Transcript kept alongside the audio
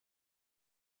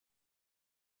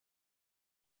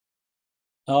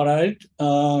All right.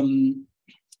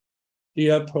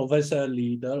 Dear Professor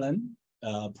Li Delan,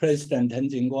 President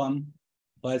Teng Jingguang,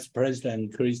 Vice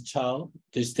President Chris Chow,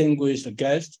 distinguished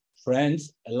guests,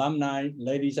 friends, alumni,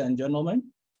 ladies and gentlemen,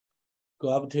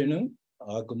 good afternoon,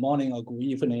 good morning, or good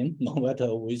evening, no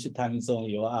matter which time zone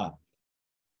you are.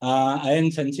 I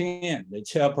am Chen Qingyan, the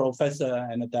Chair Professor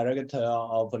and Director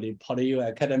of the PolyU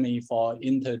Academy for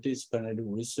Interdisciplinary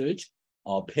Research,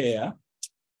 or PAIR.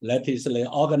 That is the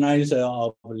organizer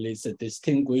of this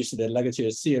distinguished lecture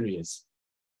series.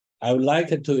 I would like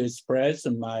to express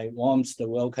my warmest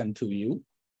welcome to you.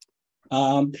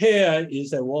 PAIR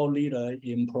is a world leader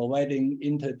in providing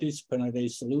interdisciplinary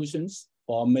solutions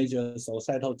for major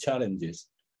societal challenges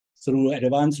through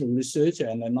advanced research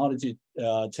and knowledge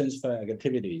transfer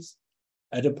activities.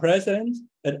 At the present,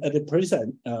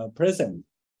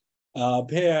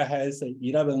 PAIR has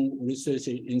 11 research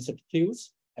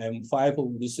institutes and 5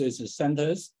 research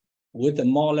centers with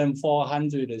more than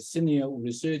 400 senior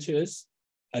researchers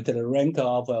at the rank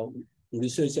of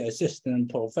research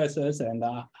assistant professors and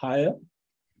higher.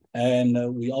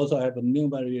 And we also have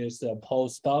numerous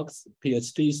postdocs,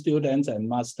 PhD students, and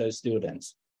master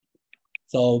students.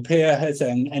 So PAIR has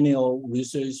an annual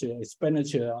research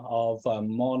expenditure of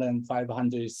more than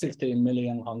 560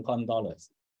 million Hong Kong dollars.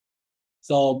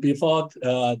 So before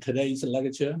today's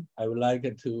lecture, I would like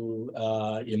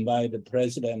to invite the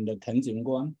President Teng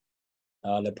Jingguang,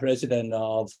 the President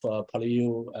of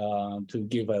PolyU, to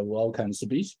give a welcome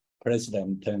speech.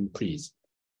 President Teng, please.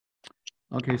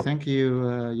 Okay, thank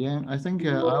you, Yan. I think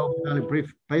I'll be very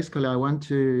brief. Basically, I want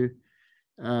to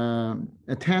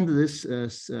attend this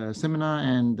seminar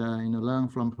and learn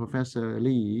from Professor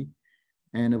Li.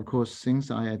 And of course, since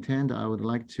I attend, I would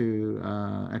like to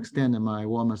extend my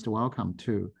warmest welcome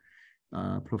to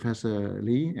Professor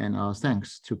Li, and our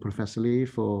thanks to Professor Li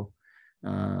for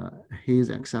his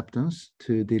acceptance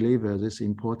to deliver this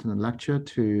important lecture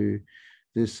to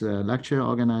this lecture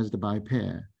organized by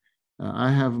PAIR.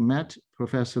 I have met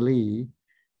Professor Li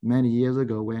many years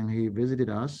ago when he visited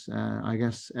us. I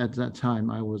guess at that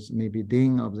time, I was maybe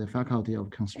Dean of the Faculty of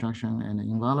Construction and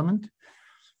Environment.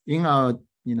 In our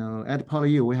at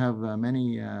PolyU, we have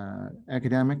many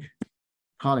academic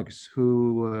colleagues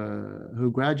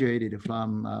who graduated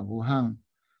from Wuhan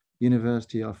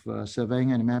University of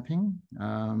Surveying and Mapping.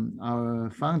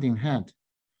 Our founding head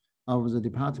of the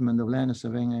Department of Land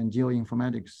Surveying and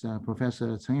Geoinformatics,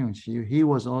 Professor Chen Yongqi, he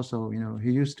was also,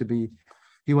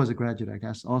 he was a graduate, I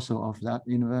guess, also of that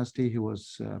university. He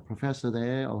was a professor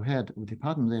there or head of the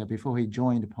department there before he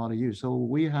joined PolyU. So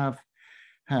we have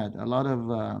had a lot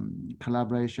of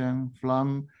collaboration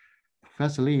from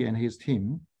Professor Li and his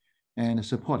team and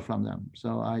support from them.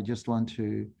 So I just want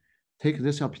to take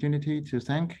this opportunity to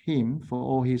thank him for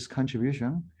all his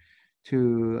contribution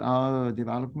to our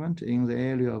development in the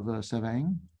area of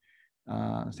surveying.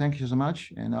 Thank you so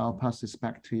much, and I'll pass this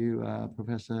back to you,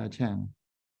 Professor Chen.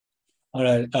 All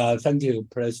right, thank you,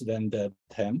 President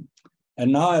Teng.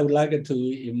 And now I would like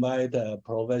to invite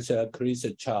Professor Chris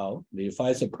Chow, the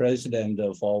Vice President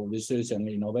for Research and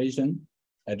Innovation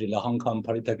at the Hong Kong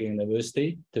Polytechnic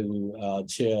University, to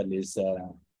chair this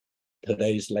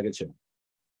today's lecture.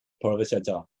 Professor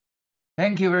Chow.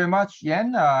 Thank you very much,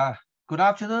 Yan. Good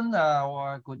afternoon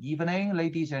or good evening,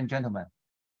 ladies and gentlemen.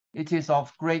 It is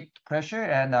of great pleasure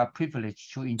and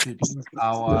privilege to introduce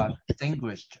our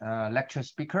distinguished lecture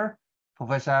speaker,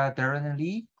 Professor Darren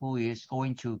Li, who is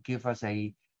going to give us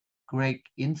a great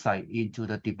insight into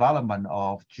the development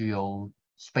of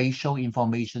geospatial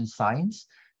information science,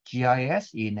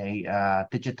 GIS, in a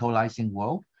digitalizing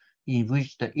world in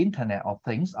which the Internet of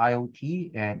Things,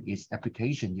 IoT, and its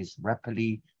application is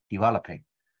rapidly developing.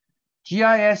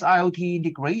 GIS IoT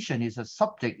integration is a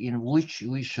subject in which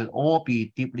we should all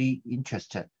be deeply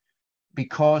interested,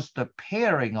 because the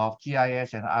pairing of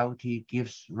GIS and IoT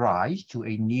gives rise to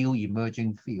a new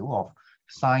emerging field of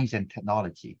science and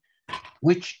technology,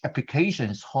 which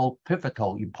applications hold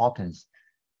pivotal importance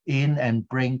in and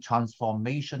bring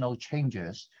transformational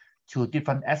changes to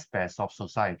different aspects of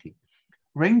society,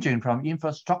 ranging from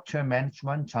infrastructure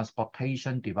management,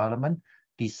 transportation development,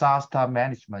 disaster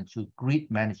management to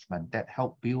grid management that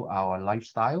help build our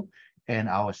lifestyle and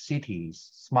our cities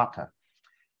smarter.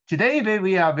 Today,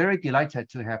 we are very delighted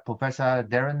to have Professor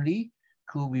Darren Li,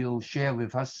 who will share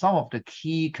with us some of the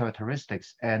key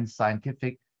characteristics and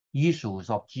scientific issues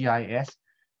of GIS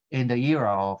in the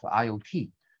era of IoT.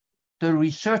 The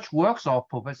research works of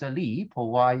Professor Li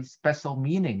provide special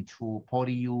meaning to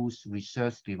PolyU's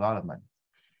research development.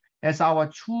 As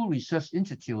our 2 research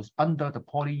institutes under the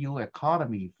PolyU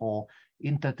Academy for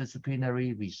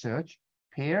Interdisciplinary Research,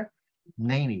 PAIR,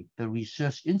 namely the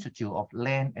Research Institute of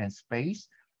Land and Space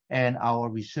and our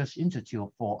Research Institute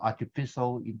for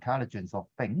Artificial Intelligence of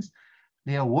Things.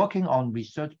 They are working on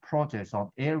research projects on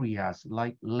areas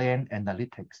like land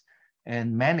analytics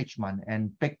and management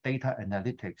and big data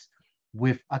analytics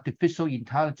with artificial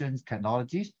intelligence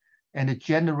technologies and the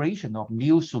generation of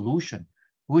new solutions,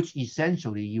 which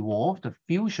essentially evolve the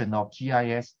fusion of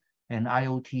GIS and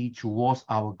IoT towards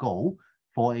our goal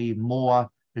for a more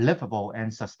livable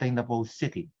and sustainable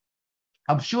city.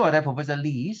 I'm sure that Professor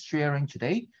Lee's sharing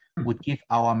today would give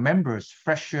our members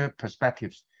fresher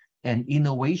perspectives and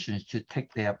innovations to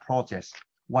take their projects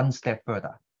one step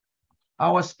further.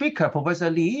 Our speaker, Professor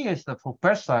Lee, is the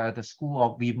professor at the School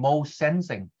of Remote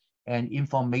Sensing and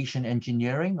Information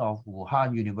Engineering of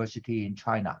Wuhan University in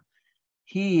China.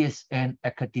 He is an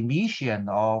academician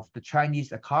of the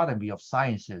Chinese Academy of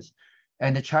Sciences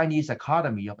and the Chinese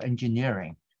Academy of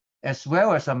Engineering, as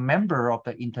well as a member of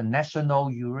the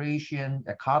International Eurasian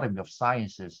Academy of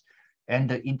Sciences and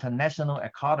the International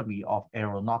Academy of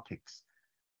Aeronautics.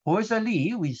 Professor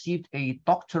Lee received a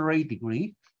doctorate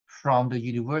degree from the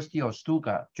University of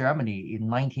Stuttgart, Germany in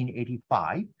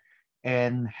 1985,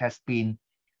 and has been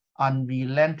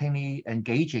unrelentingly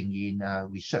engaging in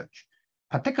research.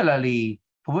 Particularly,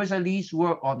 Professor Lee's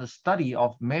work on the study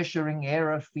of measuring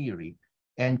error theory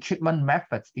and treatment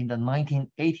methods in the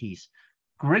 1980s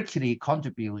greatly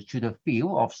contributes to the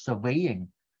field of surveying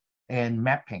and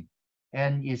mapping,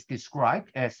 and is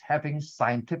described as having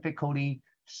scientifically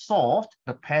solved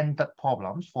the pent-up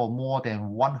problems for more than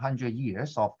 100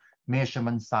 years of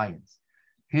measurement science.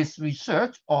 His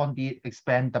research on the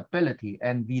expandability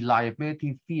and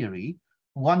reliability theory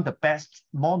won the Best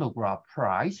Monograph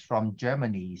Prize from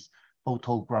Germany's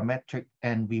Photogrammetric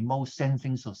and Remote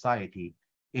Sensing Society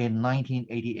in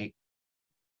 1988,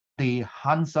 the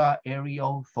Hansa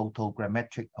Aerial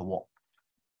Photogrammetric Award.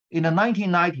 In the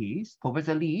 1990s,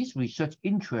 Professor Lee's research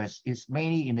interest is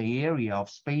mainly in the area of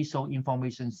spatial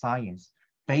information science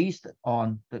based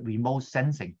on the remote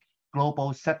sensing,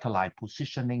 global satellite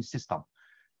positioning system,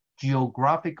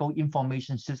 geographical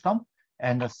information system,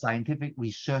 and the scientific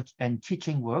research and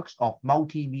teaching works of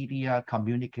multimedia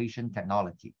communication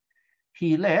technology.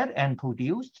 He led and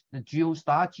produced the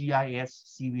GeoStar GIS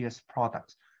series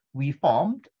products,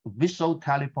 reformed Visual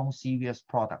Telephone series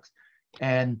products,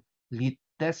 and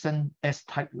Descent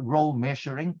S-type road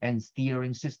measuring and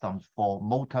steering systems for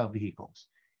motor vehicles.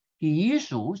 He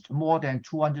issued more than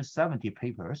 270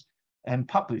 papers and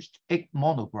published 8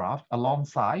 monographs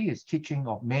alongside his teaching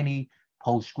of many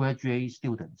postgraduate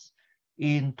students.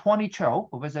 In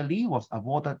 2012, Professor Lee was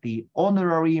awarded the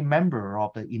honorary member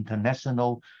of the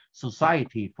International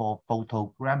Society for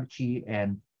Photogrammetry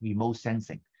and Remote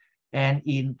Sensing. And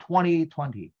in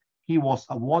 2020, he was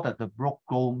awarded the Brook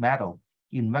Gold Medal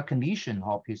in recognition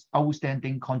of his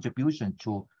outstanding contribution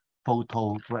to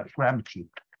photogrammetry.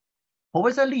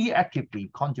 Professor Lee actively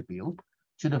contributed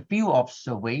to the field of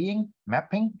surveying,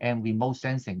 mapping, and remote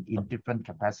sensing in different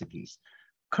capacities.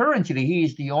 Currently, he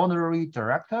is the honorary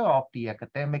director of the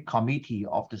academic committee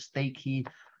of the State Key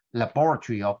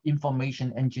Laboratory of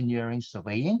Information Engineering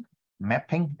Surveying,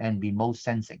 Mapping, and Remote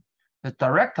Sensing, the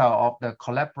director of the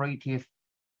Collaborative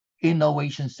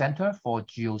Innovation Center for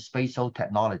Geospatial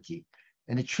Technology,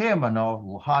 and the chairman of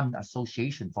Wuhan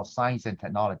Association for Science and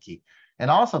Technology,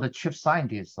 and also the chief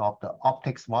scientist of the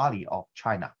Optics Valley of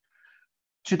China.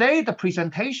 Today, the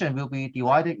presentation will be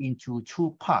divided into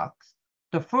 2 parts.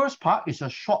 The first part is a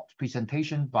short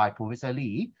presentation by Professor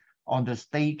Lee on the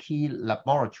State Key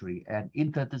Laboratory and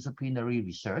interdisciplinary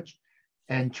research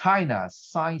and China's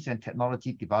science and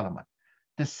technology development.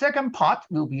 The second part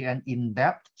will be an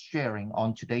in-depth sharing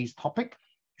on today's topic,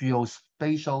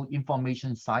 geospatial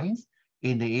information science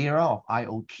in the era of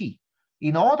IoT,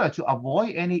 in order to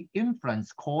avoid any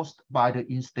influence caused by the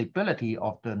instability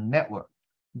of the network.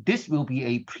 This will be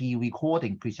a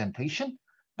pre-recording presentation,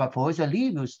 but Professor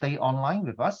Lee will stay online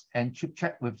with us and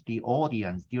chit-chat with the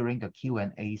audience during the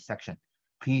Q&A section.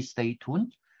 Please stay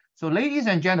tuned. So ladies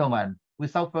and gentlemen,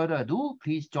 without further ado,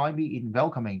 please join me in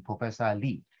welcoming Professor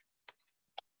Lee.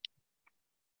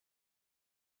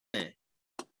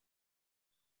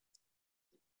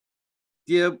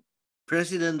 Dear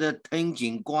President Teng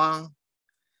Jingguang,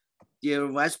 dear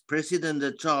Vice President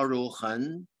Zhao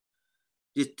Ruhen,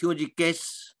 distinguished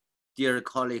guests, dear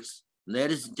colleagues,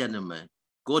 ladies and gentlemen,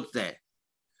 good day.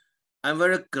 I'm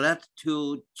very glad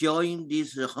to join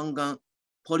this Hong Kong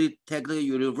Polytechnic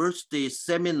University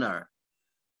seminar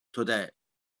today.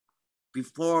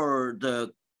 Before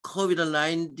the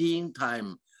COVID-19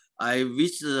 time, I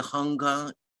visited Hong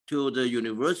Kong to the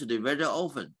university very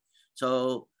often.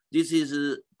 So this is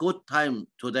a good time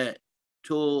today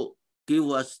to give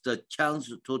us the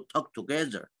chance to talk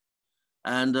together.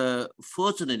 And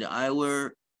fortunately, I will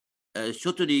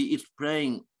shortly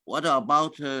explain what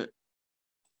about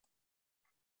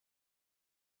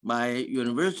my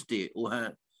university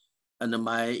and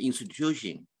my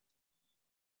institution.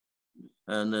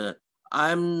 And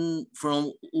I'm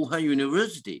from Wuhan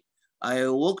University. I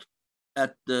worked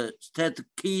at the State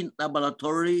Key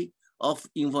Laboratory of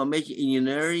Information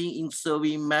Engineering in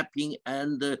survey mapping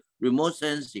and remote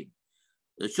sensing.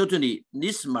 Shortly,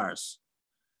 NISMARS.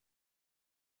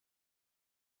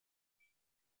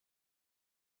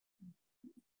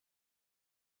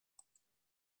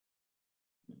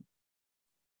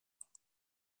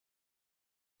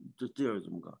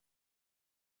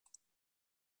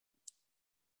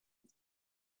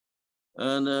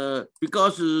 And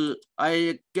because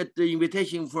I get the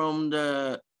invitation from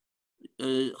the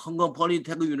Hong Kong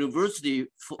Polytechnic University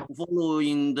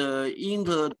following the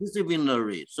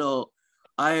interdisciplinary, so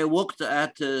I worked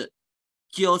at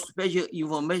Geospatial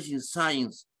Information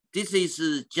Science. This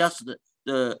is just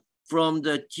from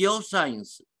the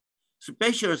geoscience,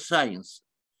 spatial science,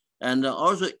 and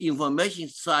also information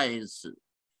science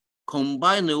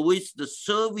combined with the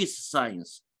service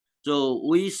science. So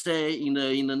we say in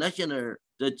the international,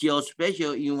 the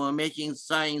geospatial information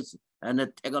science and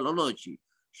the technology,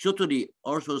 shortly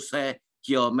also say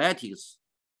geomatics.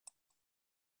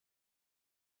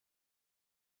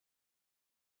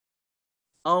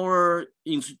 Our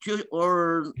institute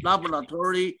or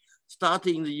laboratory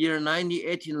started in the year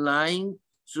 1989.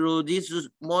 Through this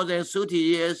more than 30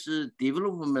 years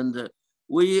development,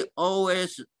 we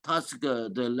always task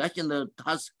the national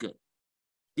task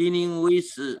dealing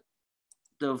with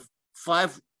the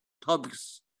 5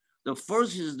 topics. The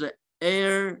first is the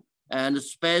air and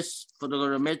space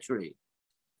photogrammetry.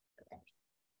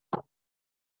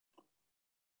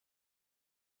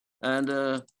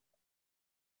 And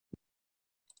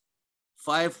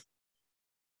 5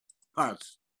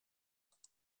 parts.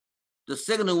 The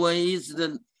second one is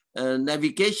the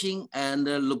navigation and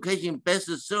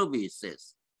location-based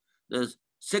services. The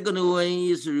second one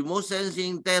is remote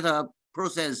sensing data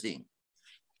processing.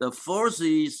 The fourth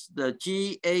is the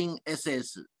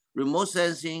GNSS, remote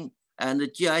sensing and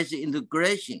GIS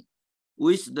integration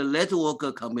with the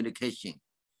network communication.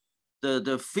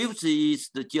 The fifth is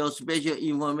the geospatial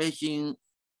information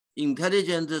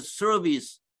intelligent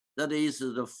service. That is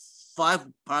the 5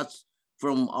 parts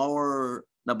from our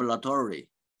laboratory.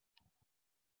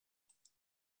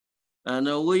 And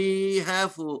we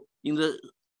have in the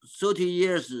 30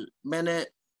 years, many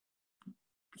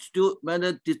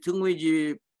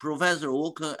distinguished professors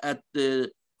working at the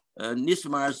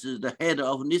NISMARS, the head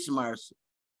of NISMARS,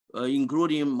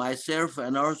 including myself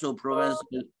and also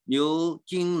Professor Liu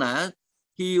Jingnan.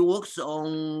 He works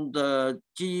on the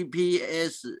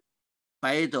GPS,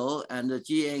 Baidu, and the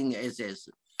GNSS.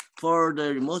 For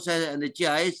the remote sensing and the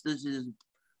GIS, this is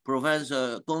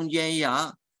Professor Gong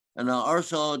Jianya, and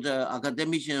also the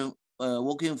academician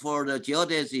working for the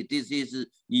geodesy, this is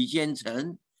Li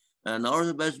Jiancheng, and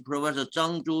also Professor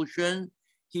Zhang Zhuxuan.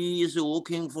 He is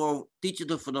working for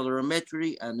digital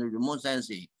photogrammetry and remote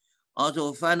sensing.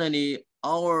 Also, finally,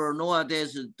 our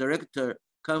nowadays director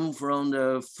come from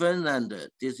the Finland.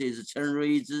 This is Chen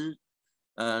Ruizi,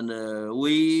 and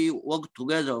we work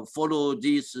together, follow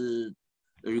this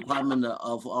requirement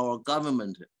of our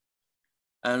government.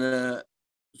 And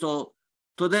so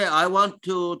today I want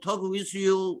to talk with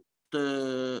you.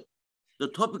 The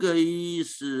topic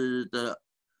is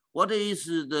what is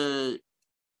the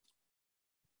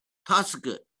task,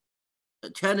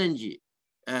 challenge,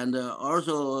 and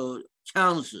also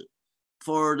chance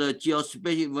for the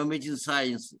geospatial information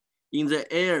science in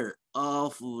the era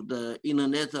of the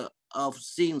Internet of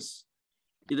Things.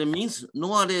 It means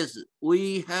nowadays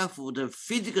we have the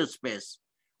physical space.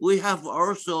 We have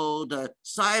also the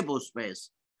cyberspace.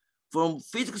 From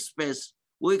physical space,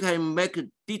 we can make a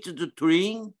digital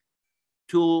twin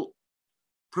to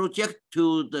project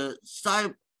to the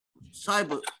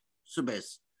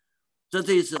cyberspace. That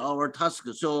is our task.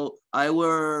 So I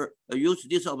will use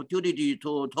this opportunity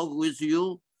to talk with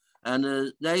you,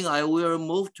 and then I will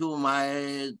move to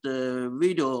the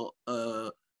video.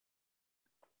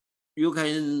 You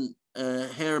can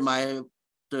hear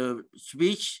the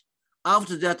speech.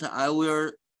 After that, I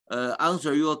will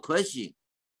answer your question.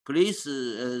 Please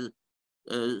send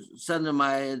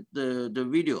the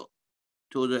video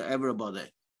to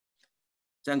everybody.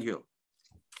 Thank you.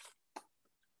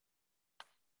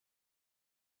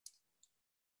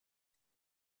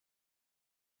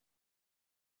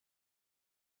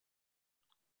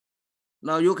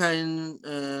 Now you can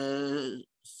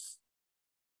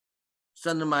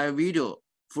send my video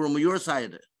from your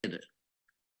side.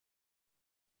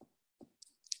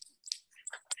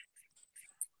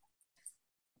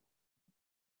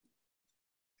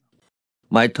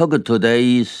 My talk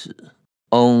today is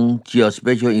on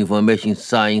geospatial information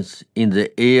science in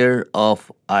the era of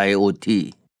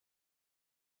IoT.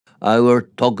 I will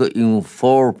talk in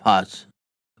 4 parts.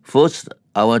 First,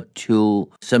 I want to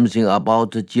something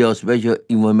about geospatial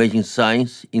information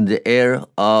science in the era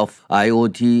of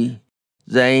IoT.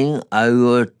 Then I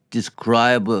will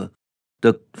describe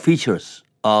the features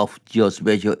of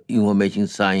geospatial information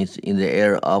science in the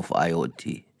era of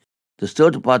IoT. The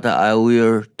third part, I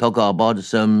will talk about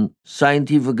some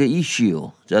scientific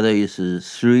issue. That is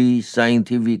 3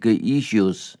 scientific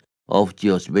issues of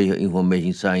geospatial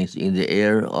information science in the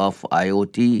era of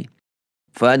IoT.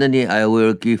 Finally, I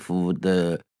will give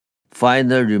the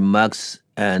final remarks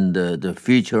and the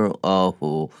future of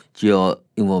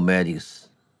geoinformatics.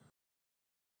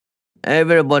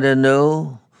 Everybody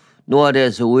know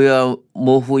nowadays we are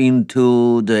moving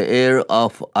into the era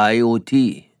of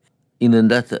IoT,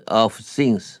 Internet of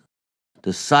Things, the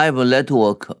cyber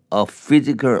network of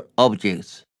physical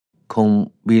objects,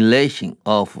 combination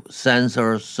of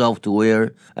sensor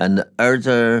software and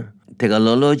other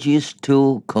technologies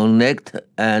to connect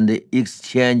and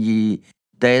exchange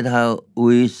data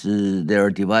with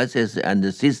their devices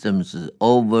and systems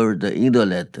over the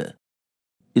internet.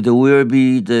 It will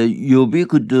be the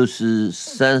ubiquitous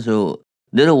sensor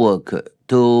network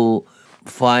to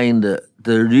find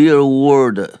the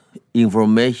real-world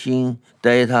information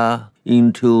data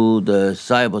into the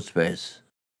cyberspace.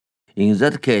 In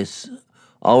that case,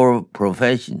 our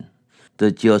profession,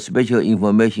 the geospatial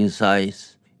information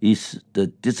science, is the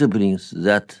disciplines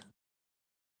that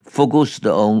focused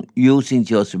on using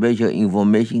geospatial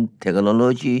information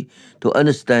technology to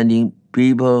understanding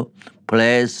people,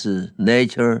 place,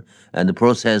 nature, and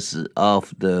process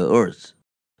of the earth.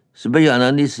 Spatial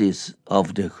analysis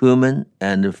of the human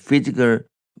and physical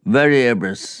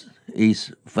variables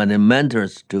is fundamental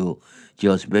to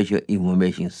geospatial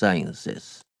information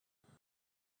sciences.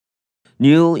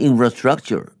 New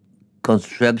infrastructure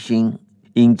construction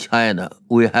in China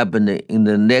will happen in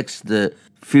the next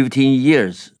 15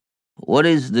 years. What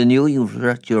is the new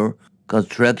infrastructure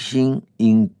construction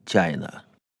in China?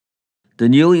 The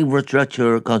new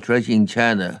infrastructure construction in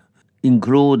China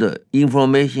include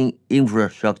information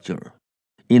infrastructure,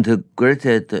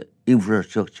 integrated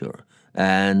infrastructure,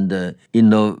 and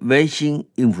innovation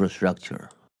infrastructure.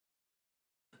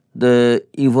 The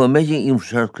information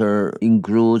infrastructure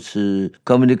includes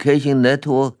communication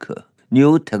network,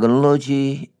 new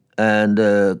technology,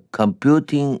 and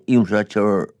computing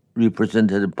infrastructure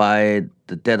represented by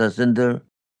the data center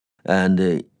and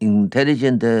the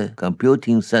intelligent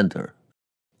computing center.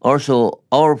 Also,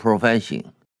 our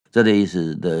profession, that is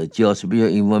the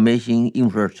geospatial information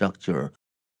infrastructure,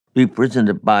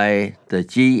 represented by the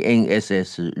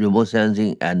GNSS, remote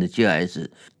sensing, and GIS.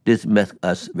 This makes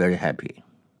us very happy.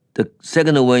 The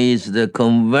second one is the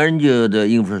converged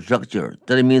infrastructure.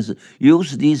 That means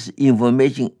use this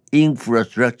information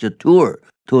infrastructure tool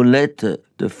to let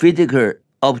the physical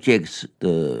objects,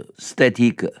 the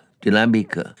static,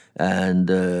 dynamic,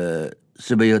 and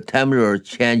spatial-temporal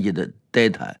changed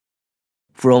data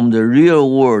from the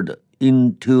real world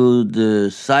into the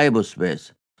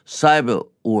cyberspace, cyber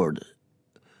world.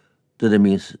 That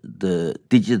means the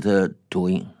digital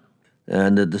twin.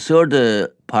 And the third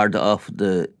part of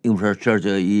the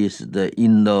infrastructure is the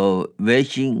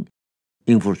innovation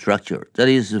infrastructure. That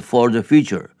is for the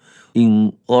future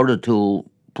in order to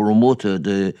promote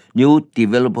the new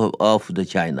development of the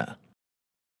China.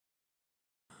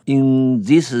 In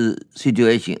this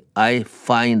situation, I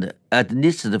find at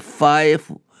least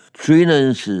 5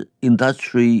 trillion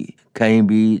industry can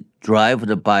be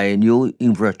driven by new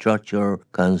infrastructure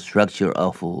construction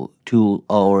to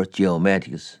our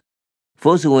geomatics.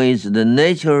 First one is the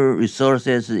natural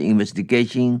resources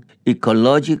investigation,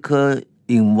 ecological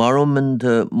environment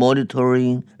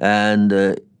monitoring,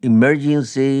 and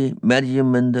emergency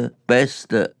management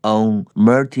based on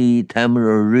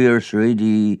multi-temporal real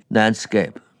 3D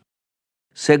landscape.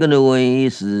 Second one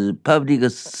is public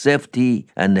safety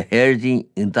and health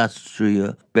industry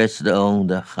based on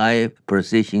the high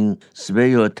precision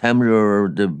spatial temporal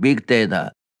big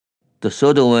data. The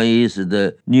third one is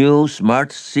the new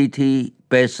smart city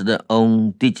based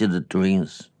on digital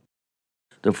twins.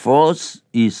 The fourth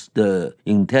is the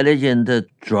intelligent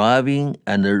driving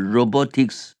and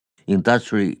robotics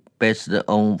industry based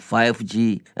on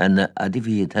 5G and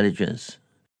artificial intelligence.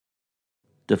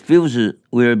 The fifth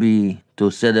will be to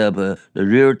set up the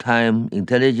real-time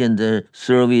intelligent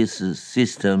service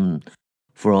system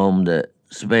from the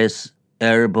space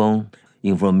airborne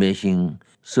information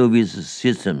service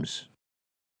systems,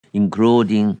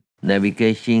 including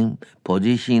navigation,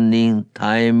 positioning,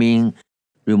 timing,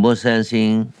 remote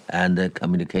sensing, and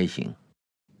communication.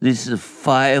 These are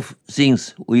 5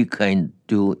 things we can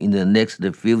do in the next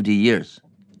 50 years,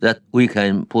 that we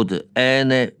can put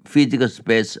any physical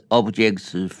space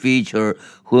objects, feature,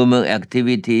 human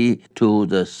activity to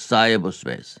the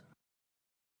cyberspace.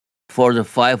 For the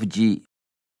 5G,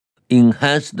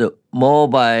 enhance the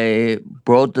mobile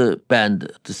broadband.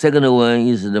 The second one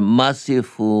is the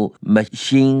massive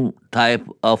machine type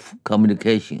of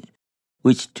communication,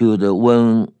 which to the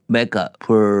 1 mega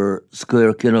per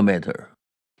square kilometer.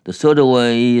 The third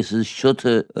one is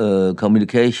shorter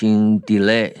communication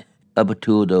delay up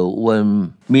to the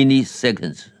 1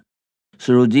 millisecond.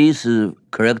 Through these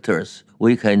characters,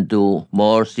 we can do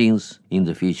more things in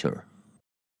the future.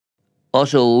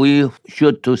 Also, we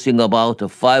should to think about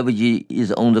 5G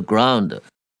is on the ground,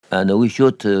 and we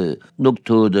should look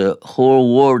to the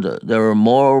whole world. There are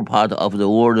more part of the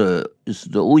world is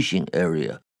the ocean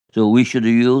area, so we should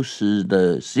use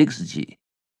the 6G.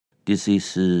 This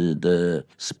is the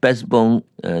spaceborne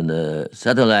and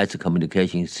satellite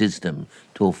communication system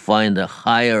to find a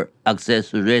higher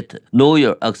access rate,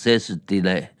 lower access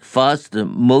delay, fast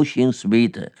motion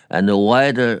speed, and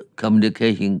wider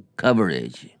communication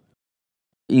coverage.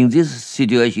 In this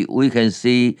situation, we can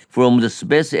see from the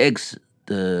SpaceX,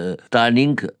 the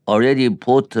Starlink already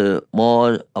put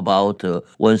more about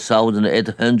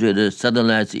 1,800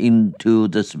 satellites into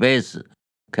the space,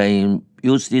 can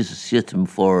use this system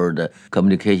for the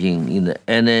communication in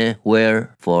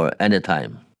anywhere for any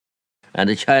time.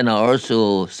 And China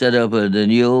also set up the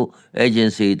new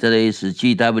agency, that is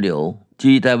GW.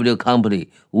 GW company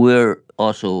will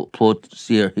also put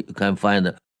here, you can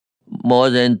find more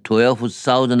than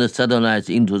 12,000 satellites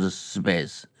into the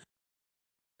space.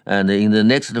 And in the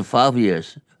next 5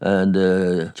 years,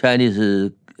 the Chinese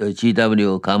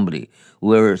GW company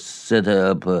will set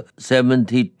up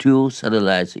 72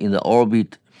 satellites in the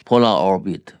orbit, polar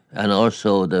orbit, and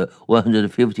also the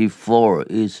 154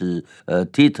 is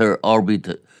teeter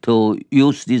orbit to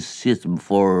use this system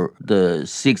for the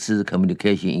 6th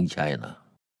communication in China.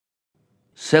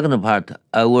 Second part,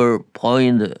 I will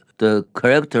point the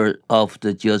character of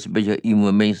the geospatial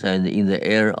information in the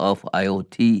area of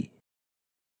IoT.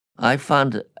 I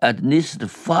found at least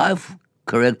 5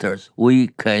 characters we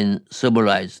can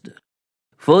summarize.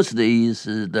 First is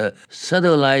the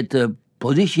satellite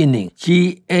positioning.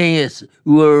 GNS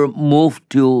will move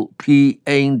to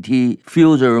PNT,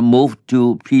 future move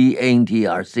to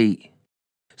PNTRC.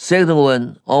 Second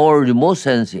one, our remote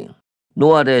sensing.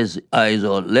 Nowadays,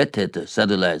 isolated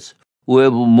satellites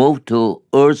will move to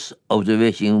Earth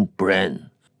observation brain,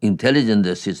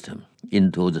 intelligent system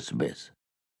into the space.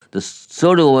 The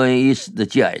third one is the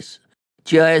GIS.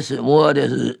 GIS more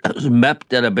than map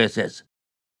databases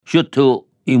should to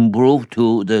improve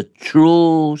to the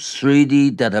true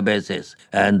 3D databases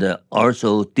and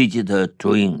also digital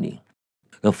twinning.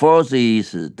 The fourth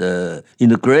is the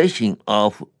integration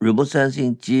of remote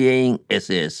sensing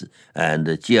GNSS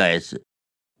and GIS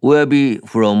will be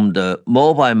from the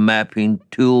mobile mapping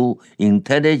to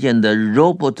intelligent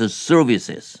robot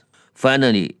services.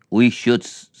 Finally, we should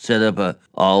set up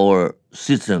our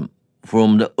system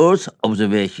from the Earth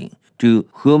observation to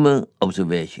human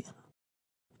observation.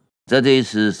 That is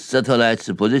satellite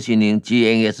positioning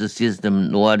GNSS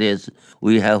system. Nowadays,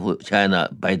 we have China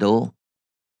Baidu.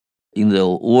 In the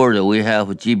world, we have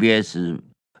GPS,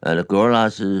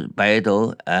 GLONASS,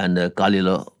 Baidu, and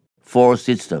Galileo, 4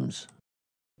 systems.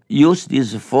 Use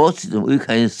these 4 systems, we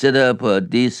can set up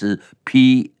these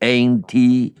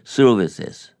PNT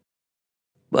services.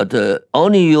 But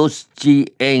only use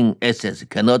GNSS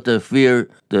cannot fulfill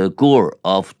the goal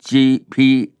of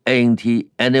PNT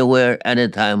anywhere,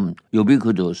 anytime,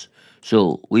 ubiquitous.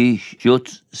 So we should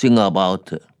think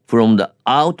about from the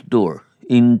outdoor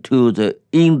into the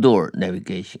indoor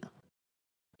navigation.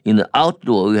 In the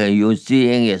outdoor, we can use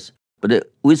GNSS,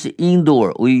 but with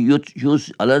indoor, we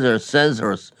use other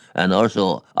sensors and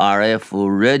also RF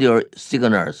radio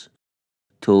signals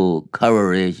to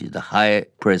coverage the high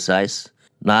precise,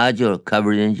 larger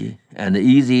coverage, and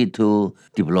easy to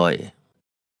deploy.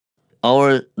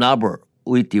 Our neighbor,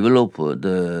 we develop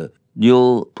the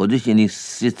new positioning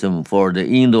system for the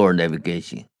indoor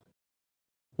navigation.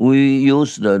 We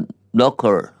use the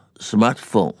local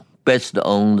smartphone based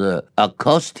on the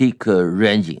acoustic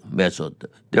ranging method.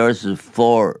 There's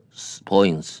 4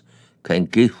 points can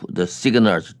give the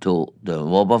signals to the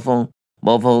mobile phone.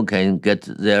 Mobile phone can get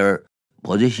their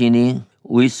positioning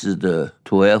with the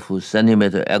 12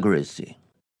 centimeter accuracy.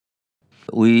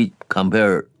 We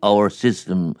compare our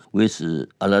system with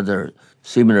another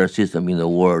similar system in the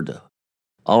world.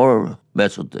 Our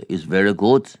method is very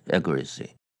good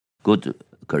accuracy, good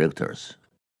characters.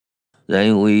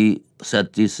 Then we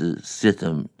set this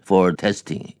system for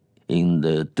testing in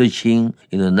the Deqing,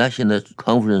 in the National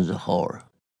Conference Hall.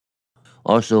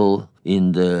 Also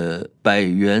in the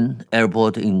Baiyuan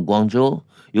Airport in Guangzhou,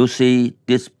 you see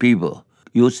these people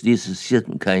use this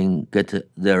system can get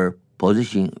their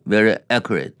position very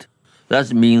accurate.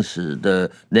 That means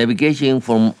the navigation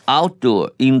from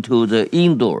outdoor into the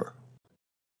indoor.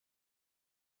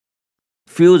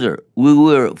 Further, we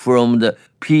will from the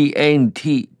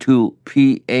PNT to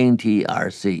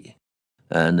PNTRC.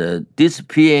 And this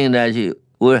PNT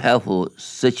will have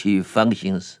such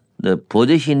functions, the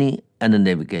positioning and the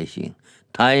navigation,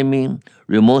 timing,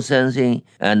 remote sensing,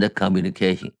 and the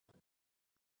communication.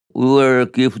 We will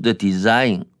give the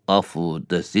design of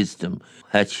the system.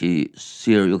 Actually,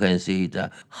 here you can see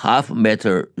the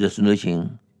half-meter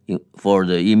resolution for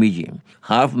the imaging,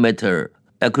 half-meter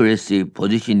accuracy,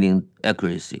 positioning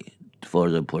accuracy for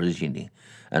the positioning,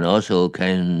 and also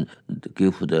can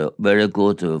give the very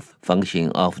good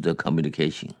function of the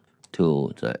communication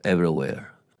to the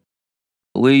everywhere.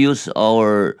 We use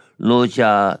our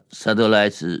Nokia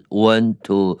satellites 1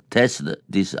 to test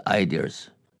these ideas.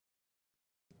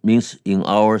 Means in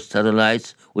our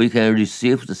satellites, we can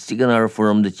receive the signal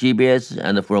from the GPS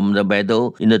and from the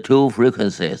Beidou in the two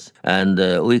frequencies, and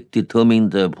we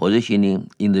determine the positioning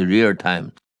in the real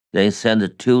time. Then send the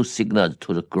two signals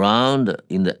to the ground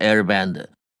in the air band.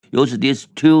 Use these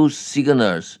two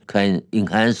signals can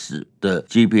enhance the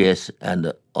GPS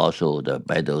and also the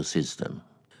Beidou system.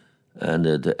 And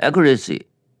the accuracy,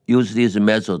 use this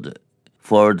method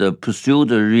for the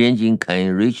pursuit ranging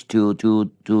can reach to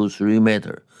 2 to 3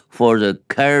 meters. For the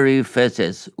carry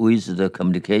phases with the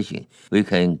communication, we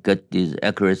can get this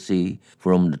accuracy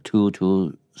from the 2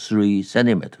 to 3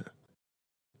 centimeters.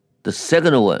 The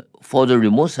second one, for the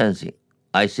remote sensing,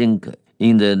 I think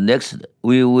in the next,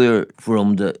 we will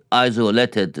from the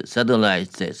isolated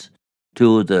satellites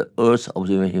to the Earth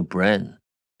observation brand.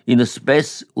 In the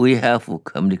space, we have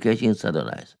communication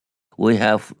satellites, we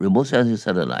have remote sensing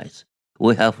satellites,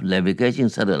 we have navigation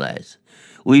satellites.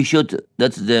 We should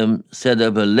let them set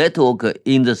up a network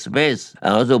in the space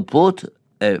and also put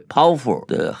a powerful,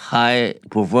 the high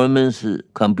performance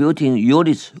computing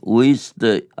units with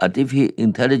the artificial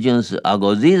intelligence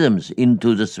algorithms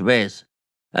into the space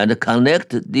and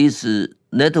connect this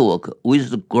network with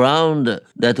the ground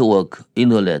network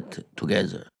internet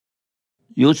together.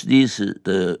 Use this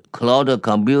the cloud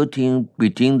computing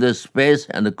between the space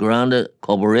and the ground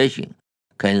cooperation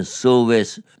can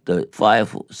service the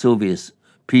 5 service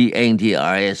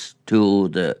PNTRS to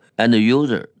the end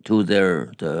user to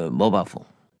the mobile phone.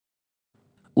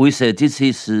 We say this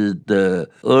is the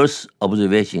Earth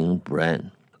observation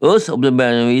brand. Earth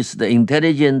observation is the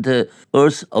intelligent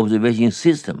Earth observation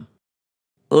system.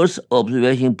 Earth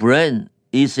observation brand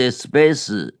is a space,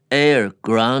 air,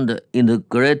 ground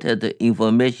integrated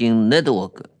information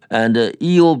network, and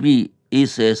EOB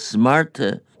is a smart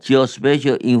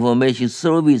geospatial information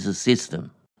service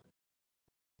system.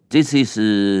 This is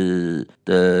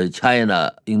the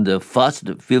China in the first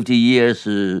 50 years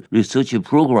research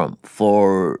program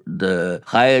for the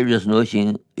high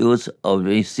resolution Earth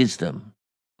observation system.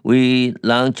 We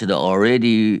launched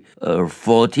already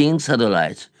 14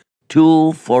 satellites,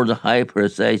 2 for the high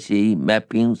precision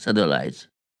mapping satellites,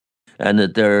 and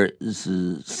there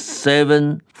is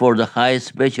 7 for the high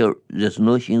spatial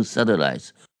resolution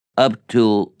satellites, up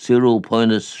to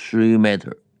 0.3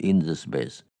 meter in the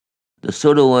space. The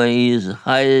third one is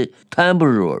high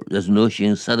temperature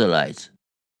resolution satellites.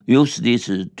 Use these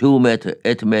 2 meter,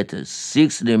 8 meter,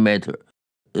 60 meter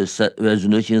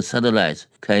resolution satellites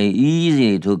can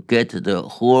easily to get the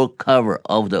whole cover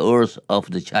of the Earth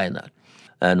of the China.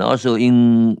 And also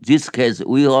in this case,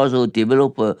 we also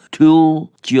develop 2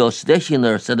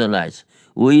 geostationary satellites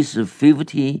with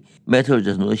 50 meter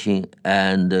resolution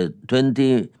and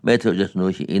 20 meter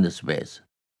resolution in the space.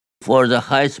 For the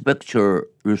high spectral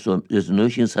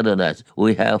resolution satellites,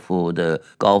 we have the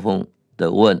Gaofeng,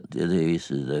 the one that is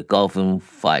the Gaofeng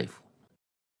 5.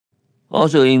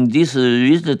 Also, in this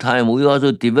recent time, we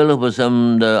also developed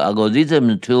some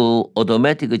algorithm to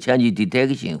automatic change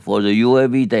detection for the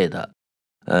UAV data.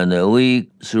 And we,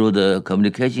 through the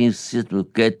communication system,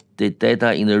 get the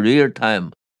data in the real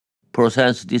time,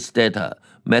 process this data,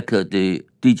 make the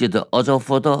digital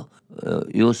orthophoto,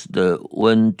 use the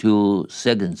 1-2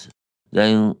 seconds.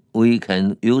 Then we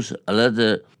can use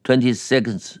another 20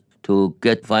 seconds to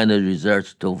get final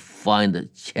results to find the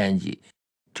change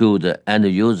to the end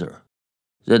user.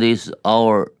 That is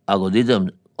our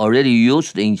algorithm already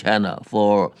used in China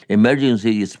for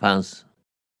emergency response.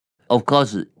 Of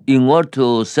course, in order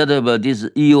to set up this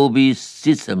EOB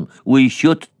system, we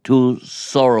should to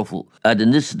solve at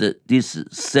least these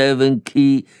 7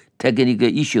 key technical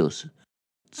issues: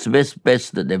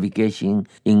 space-based navigation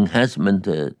enhancement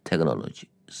technology.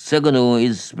 Second one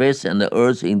is space and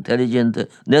Earth intelligent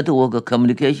network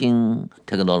communication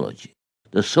technology.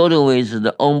 The third one is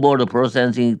the onboard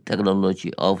processing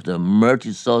technology of the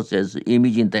multi-sources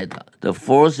imaging data. The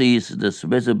fourth is the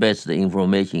space-based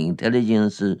information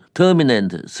intelligence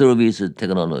terminant service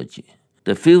technology.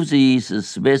 The fifth is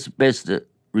space-based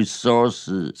resource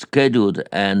scheduled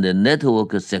and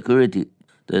network security.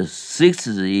 The sixth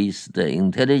is the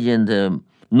intelligent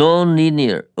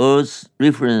non-linear Earth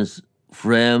reference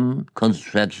frame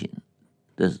construction.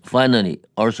 Finally,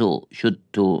 also should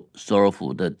to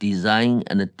solve the design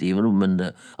and development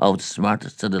of the smart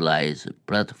satellites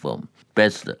platform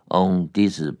based on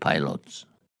these pilots.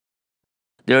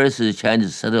 There is a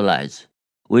Chinese satellites.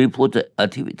 We put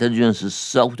artificial intelligence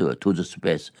software to the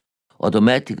space,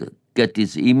 automatically get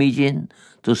this imaging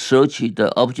to search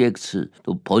the objects,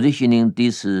 to positioning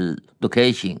this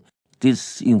location,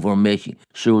 this information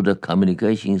through the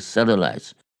communication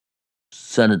satellites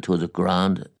sent to the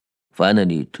ground,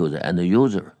 finally to the end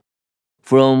user.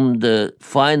 From the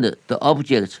find the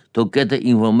object to get the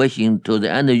information to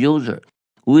the end user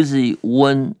within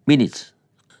 1 minute.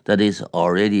 That is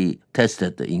already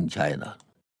tested in China.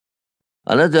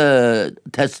 Another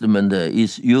testament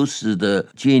is use the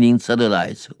Jining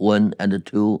satellites 1 and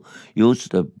 2, use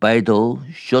the Beidou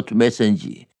short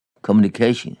message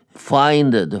communication,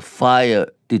 find the fire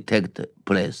detect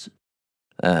place,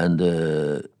 and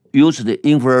use the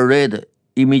infrared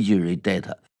imagery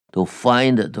data to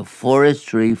find the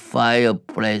forestry fire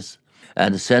place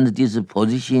and send this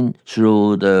position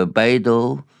through the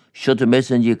Beidou short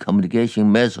message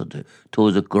communication method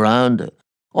to the ground.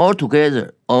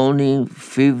 Altogether, only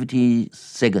 50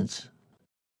 seconds.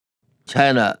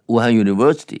 China Wuhan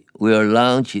University will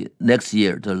launch next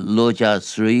year the Luoja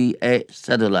 3A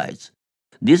satellites.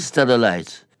 These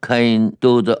satellites can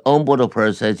do the onboard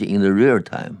processing in the real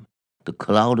time, the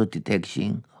cloud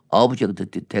detection, object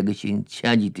detection,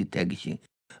 change detection,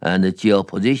 and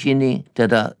geopositioning,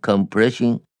 data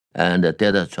compression, and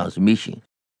data transmission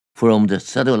from the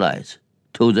satellites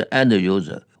to the end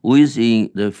user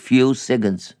within the few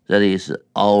seconds. That is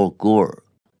our goal.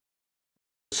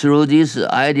 Through these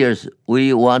ideas,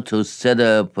 we want to set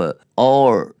up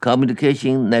our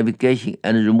communication, navigation,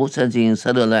 and remote sensing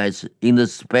satellites in the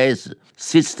space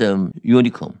system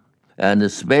unicorn and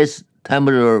space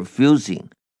temporal fusing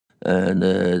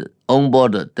and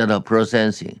onboard data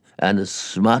processing and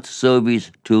smart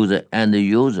service to the end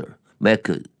user. Make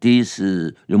this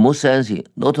remote sensing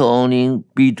not only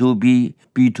B2B,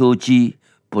 B2G,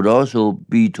 but also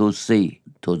B2C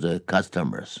to the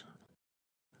customers.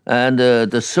 And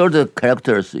the third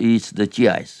character is the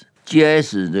GIS.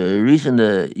 GIS, the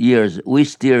recent years, we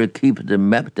still keep the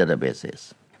map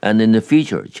databases. And in the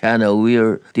future, China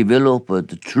will develop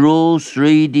the true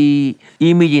 3D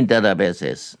imaging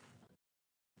databases.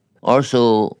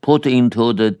 Also put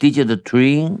into the digital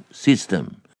twin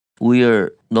system. We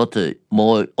are not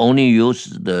more only use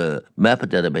the map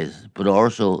database, but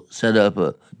also set up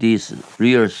these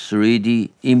real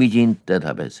 3D imaging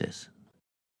databases.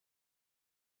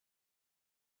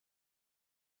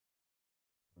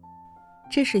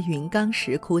 这是云冈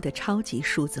石窟的超级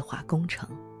数字化工程，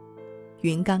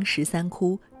云冈13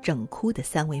窟整窟的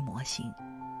3维模型，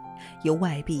由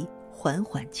外壁缓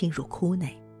缓进入窟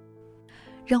内。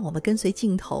让我们跟随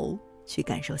镜头去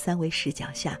感受3维视角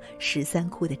下13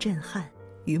窟的震撼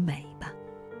与美吧。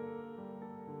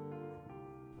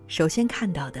首先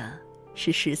看到的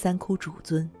是13窟主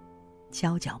尊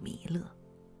焦角弥勒，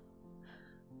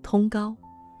通高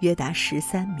约达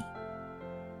13米，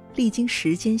历经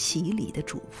时间洗礼的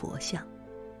主佛像，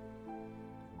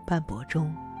斑驳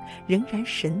中仍然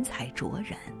神采卓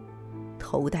然，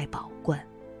头戴宝冠，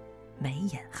眉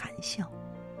眼含笑，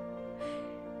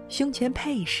胸前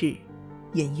佩饰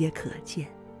隐约可见，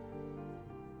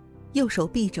右手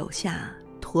臂肘下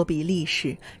托比力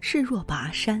士势若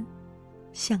拔山，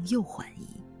向右缓移。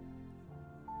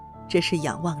这是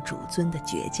仰望主尊的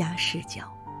绝佳视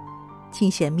角，尽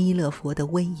显弥勒佛的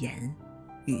威严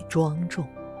与庄重。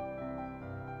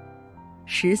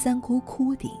13窟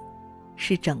窟顶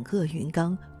是整个云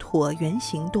冈椭圆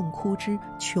形洞窟之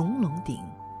穹隆顶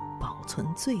保存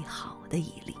最好的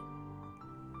一例。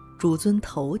主尊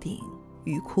头顶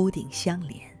与窟顶相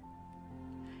连，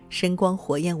深光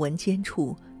火焰纹间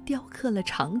处雕刻了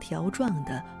长条状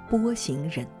的波形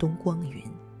忍冬光云，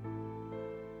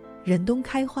忍冬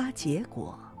开花结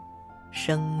果，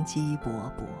生机勃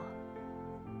勃。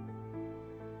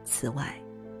此外，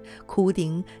窟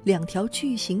顶2条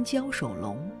巨型交手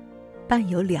龙，伴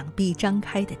有2臂张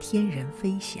开的天人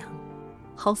飞翔，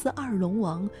好似2龙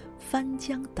王翻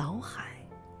江倒海，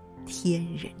天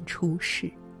人出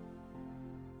世。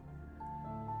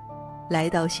来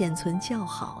到现存较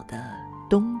好的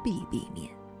东壁壁面，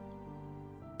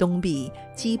东壁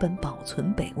基本保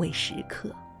存北魏石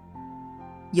刻，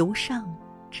由上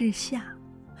至下，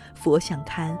佛像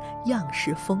龛样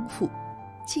式丰富，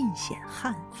尽显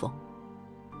汉风。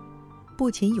不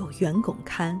仅有圆拱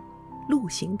龛、鹿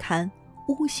形龛、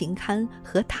屋形龛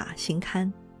和塔形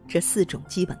龛这4种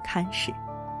基本龛式，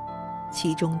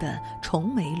其中的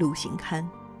重眉鹿形龛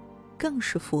更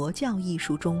是佛教艺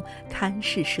术中龛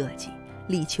式设计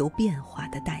力求变化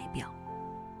的代表。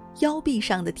腰壁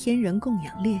上的天人供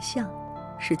养列像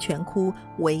是全窟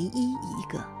唯一一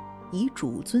个以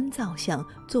主尊造像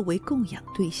作为供养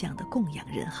对象的供养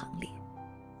人行列。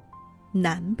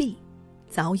南壁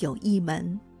早有一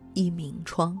门一明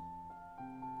窗，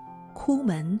窟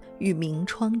门与明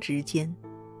窗之间，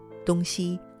东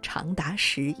西长达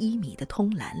11米的通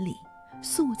栏里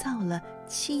塑造了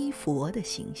7佛的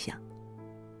形象。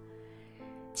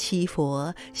7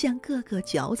佛像个个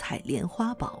脚踩莲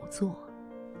花宝座，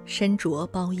身着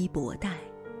包衣博带，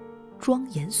庄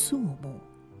严肃穆，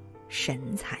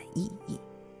神采奕奕。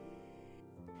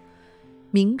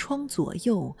明窗左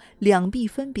右2壁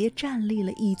分别站立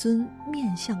了一尊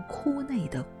面向窟内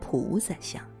的菩萨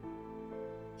像，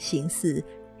形似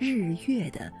日月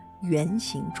的圆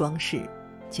形装饰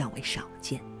较为少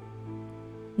见。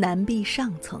南壁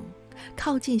上层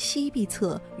靠近西壁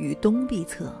侧与东壁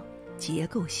侧结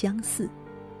构相似，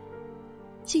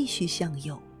继续向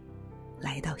右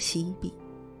来到西壁，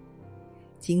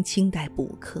经清代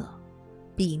补刻，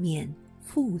壁面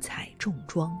富彩重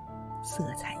装，色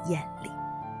彩艳丽。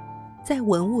在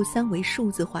文物3维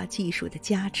数字化技术的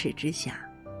加持之下，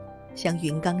像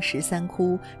云冈13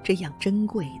窟这样珍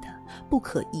贵的不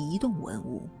可移动文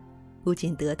物，不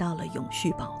仅得到了永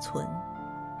续保存，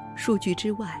数据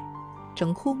之外，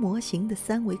整窟模型的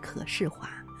3维可视化，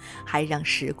还让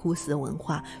石窟寺文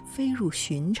化飞入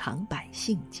寻常百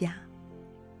姓家，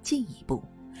进一步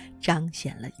彰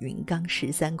显了云冈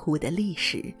13窟的历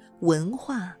史、文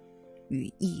化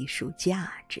与艺术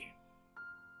价值。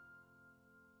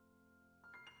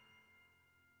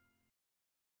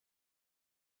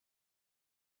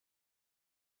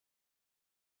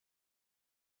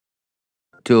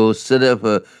To set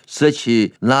up such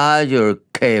a larger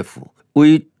cave,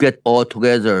 we get all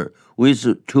together with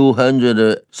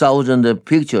 200,000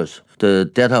 pictures. The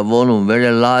data volume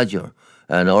very larger,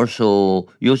 and also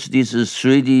use this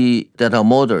 3D data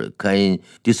model can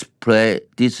display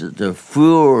the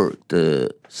full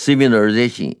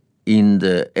civilization in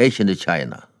the ancient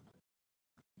China.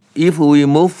 If we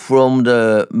move from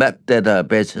the map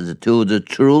databases to the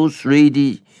true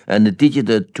 3D and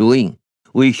digital twin,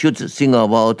 we should think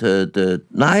about the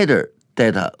LiDAR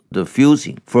data, the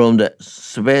fusing from the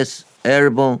space,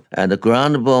 airborne and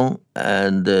groundborne,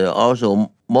 and also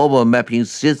mobile mapping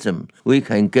system. We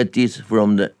can get this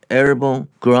from the airborne,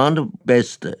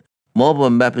 ground-based mobile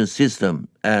mapping system,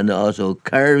 and also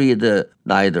carry the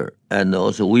LiDAR, and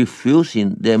also we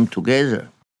fusing them together.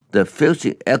 The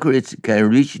fusing accuracy can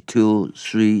reach to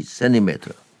 3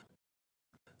 centimeters.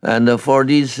 And for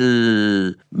this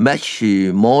mesh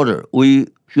model, we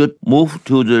should move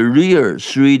to the real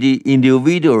 3D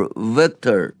individual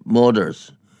vector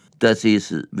models. That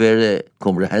is very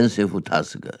comprehensive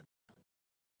task.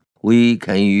 We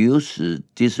can use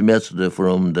this method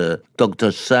from the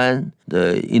Dr. San,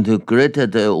 the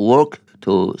integrated work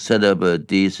to set up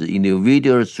this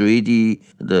individual 3D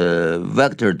the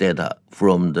vector data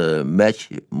from the mesh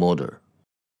model.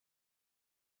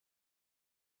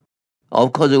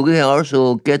 Of course, we can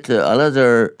also get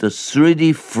another the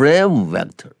 3D frame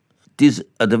vector. This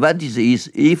advantage is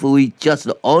if we just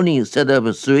only set up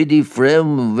a 3D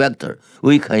frame vector,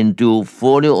 we can do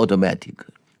fully automatic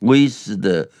with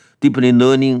the deep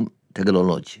learning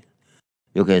technology.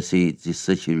 You can see the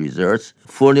search results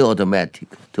fully automatic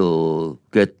to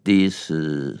get this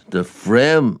the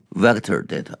frame vector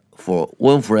data for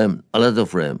one frame, another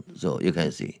frame. So you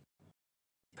can see.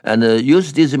 And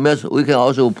use this method, we can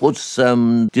also put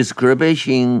some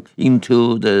description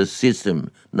into the system,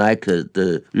 like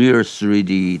the real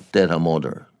 3D data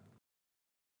model.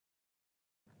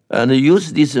 And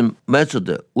use this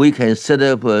method, we can set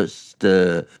up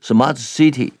the smart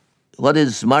city. What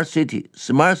is smart city?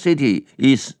 Smart city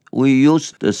is we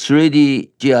use the 3D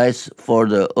GIS for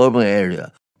the urban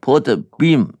area, put the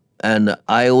BIM and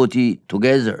IoT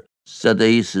together. That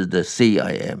is the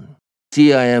CIM.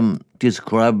 CIM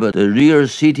describes the real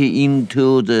city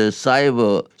into the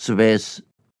cyberspace.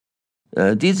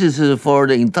 This is for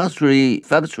the industry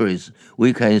factories.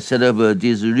 We can set up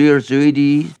this real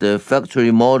 3D, the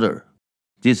factory model.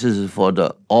 This is for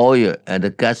the oil and the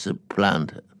gas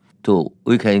plant. So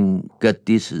we can get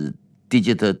this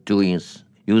digital twins,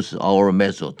 use our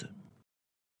method.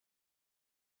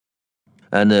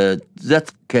 And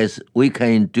that case, we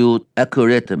can do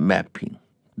accurate mapping,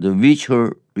 the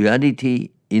virtual reality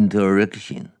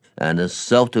interaction, and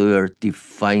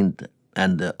software-defined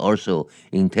and also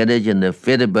intelligent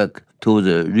feedback to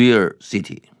the real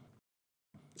city.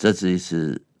 That is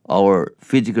our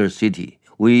physical city.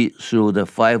 We, through the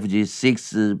 5G,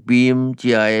 6 beam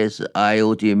GIS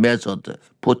IoT method,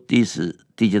 put this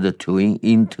digital twin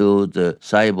into the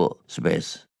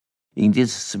cyberspace. In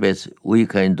this space, we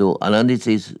can do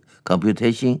analysis,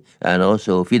 computation, and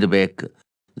also feedback.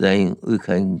 Then we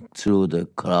can, through the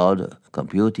cloud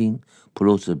computing,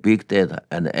 plus the big data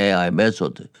and AI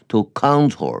method to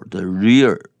control the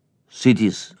real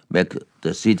cities, make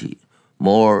the city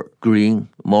more green,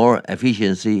 more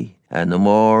efficiency, and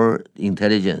more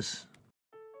intelligence.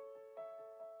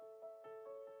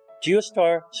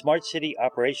 Geostar Smart City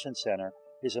Operations Center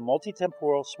is a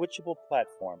multi-temporal switchable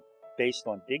platform based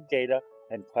on big data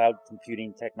and cloud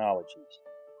computing technologies,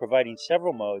 providing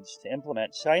several modes to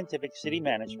implement scientific city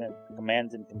management,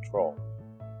 command and control.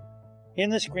 In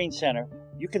the Screen Center,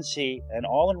 you can see an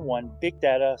all-in-one big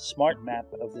data smart map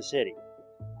of the city.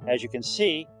 As you can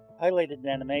see, highlighted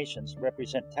animations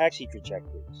represent taxi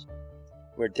trajectories,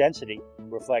 where density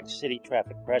reflects city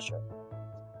traffic pressure.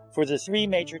 For the 3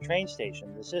 major train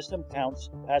stations, the system counts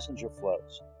passenger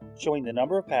flows, showing the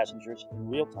number of passengers in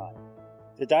real time.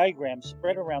 The diagrams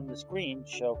spread around the screen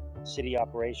show city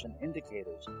operation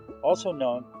indicators, also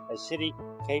known as city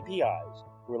KPIs,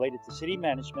 related to city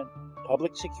management,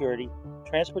 public security,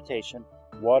 transportation,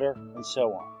 water, and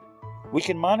so on. We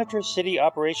can monitor city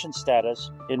operation status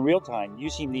in real time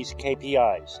using these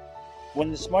KPIs.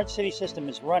 When the smart city system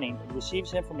is running, it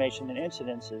receives information and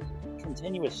incidences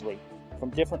continuously from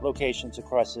different locations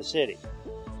across the city.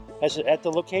 At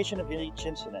the location of each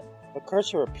incident, a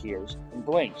cursor appears and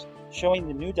blinks, showing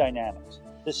the new dynamics.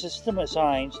 The system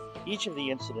assigns each of the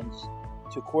incidents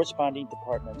to corresponding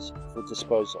departments for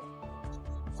disposal.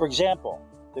 For example,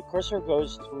 the cursor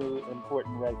goes through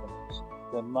important revenues.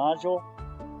 The module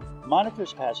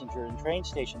monitors passenger and train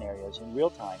station areas in real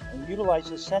time and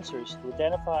utilizes sensors to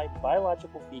identify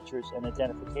biological features and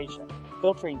identification,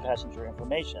 filtering passenger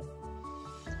information.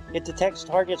 It detects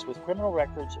targets with criminal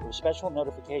records or special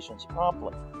notifications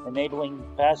promptly, enabling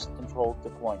fast controlled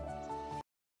deployment.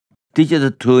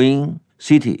 Digital Twin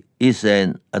City is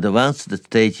an advanced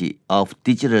stage of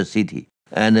digital city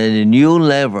and a new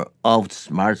level of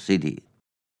smart city.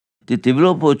 The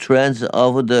developer trends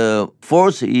of the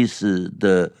fourth is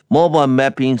the mobile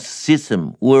mapping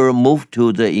system will move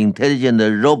to the intelligent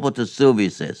robot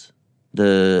services.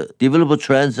 The developer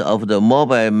trends of the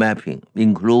mobile mapping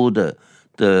include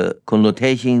the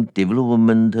connotation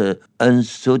development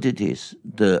uncertainties,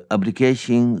 the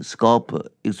application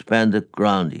scope expand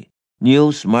ground.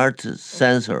 New smart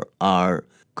sensors are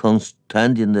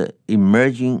constantly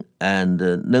emerging and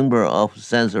the number of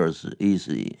sensors is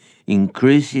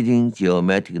increasing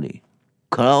geometrically.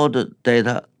 Cloud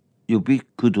data,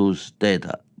 ubiquitous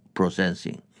data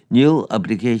processing, new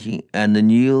application and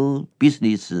new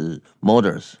business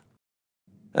models.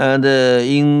 And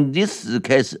in this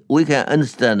case, we can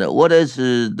understand what is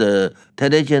the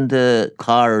intelligent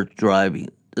car driving.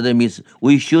 That means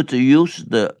we should use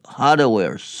the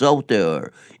hardware,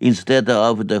 software, instead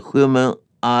of the human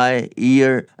eye,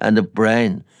 ear, and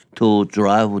brain to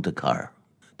drive the car.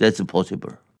 That's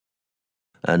possible.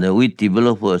 And we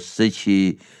develop such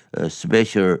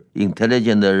special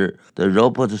intelligent the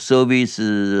robot service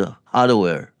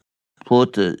hardware,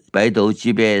 put Beidou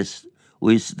GPS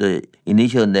with the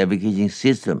initial navigation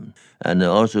system, and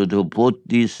also to put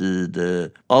this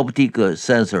the optical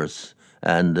sensors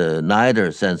and LiDAR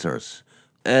sensors.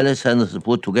 All sensors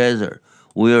put together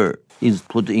will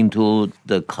put into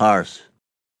the cars.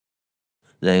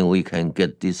 Then we can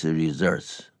get these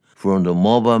results from the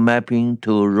mobile mapping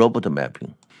to robot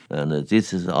mapping. And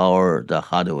this is the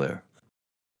hardware.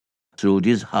 Through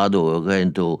this hardware, we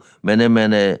can do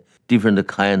many different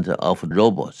kinds of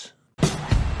robots.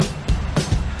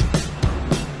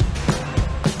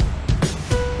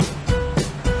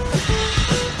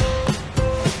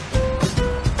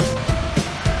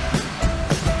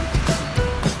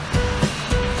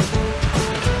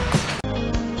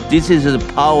 This is the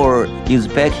power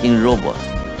inspection robot.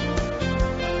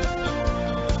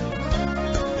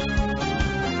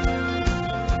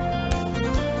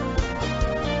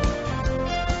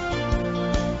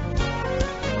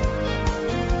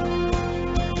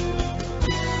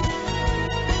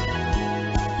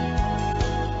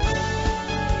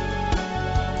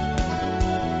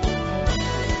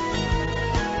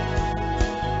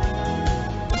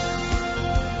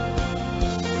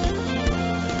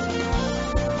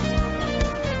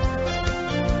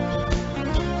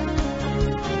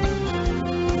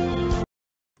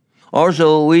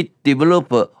 Also, we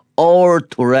develop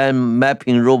all-terrain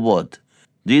mapping robot.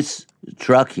 This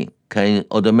tracking can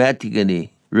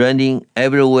automatically running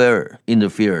everywhere in the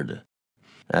field.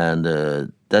 And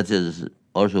that is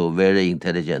also a very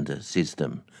intelligent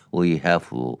system we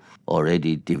have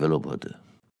already developed.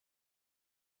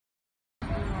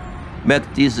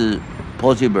 Make this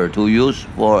possible to use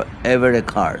for every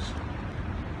cars.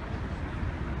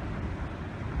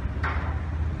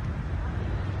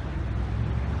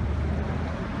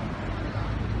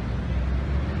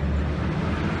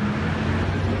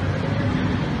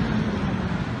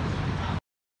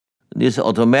 This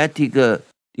automatic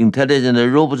intelligent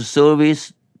robot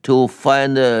service to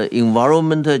find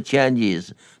environmental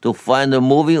changes, to find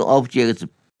moving objects.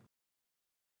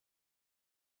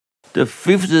 The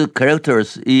fifth character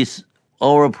is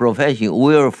our profession.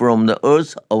 We are from the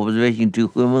Earth observation to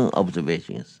human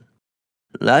observations.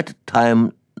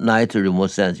 Nighttime night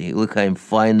remote sensing, we can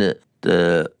find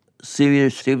the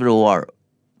civil war.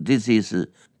 This is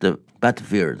the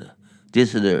battlefield.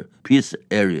 This is the peace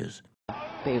areas.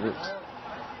 Beirut.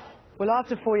 Well,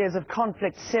 after 4 years of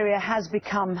conflict, Syria has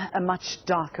become a much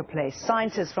darker place.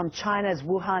 Scientists from China's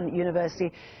Wuhan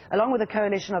University, along with a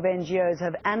coalition of NGOs,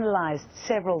 have analyzed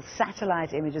several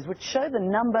satellite images which show the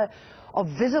number of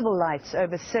visible lights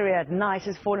over Syria at night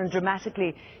has fallen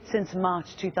dramatically since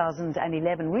March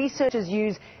 2011. Researchers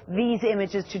use these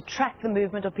images to track the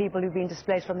movement of people who've been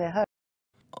displaced from their homes.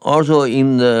 Also,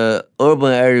 in the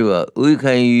urban area, we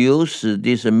can use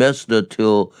this method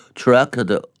to track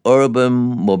the urban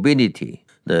mobility,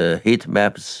 the heat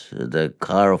maps, the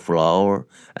car flow,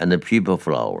 and the people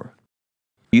flow.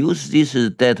 Use this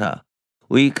data,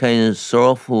 we can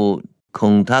solve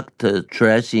contact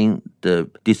tracing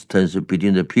the distance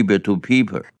between the people to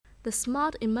people. The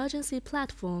smart emergency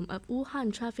platform of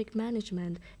Wuhan Traffic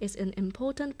Management is an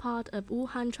important part of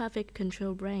Wuhan Traffic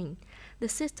Control Brain. The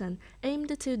system,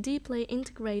 aimed to deeply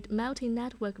integrate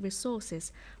multi-network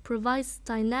resources, provides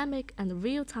dynamic and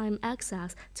real-time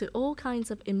access to all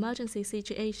kinds of emergency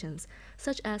situations,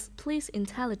 such as police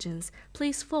intelligence,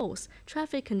 police force,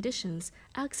 traffic conditions,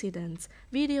 accidents,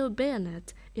 video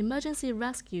bayonet, emergency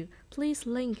rescue, police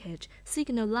linkage,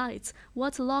 signal lights,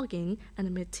 water logging,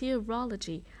 and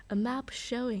meteorology, a map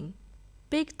showing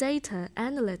big data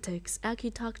analytics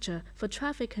architecture for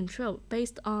traffic control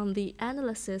based on the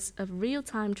analysis of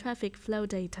real-time traffic flow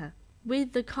data.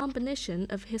 With the combination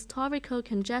of historical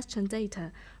congestion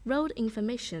data, road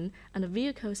information, and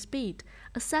vehicle speed,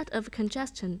 a set of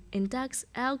congestion index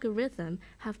algorithms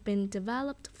have been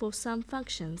developed for some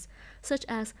functions, such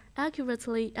as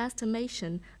accurately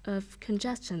estimation of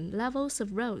congestion levels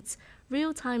of roads,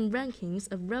 real-time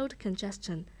rankings of road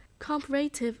congestion,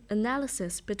 comparative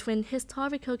analysis between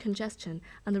historical congestion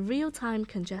and real-time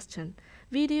congestion,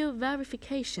 video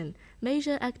verification,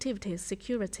 major activities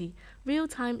security,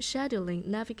 real-time scheduling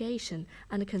navigation,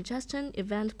 and congestion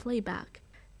event playback.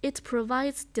 It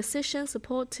provides decision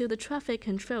support to the traffic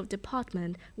control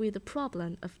department with the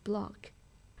problem of block.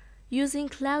 Using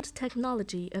cloud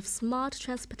technology of smart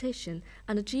transportation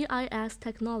and GIS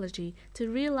technology to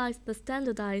realize the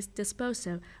standardized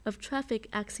disposal of traffic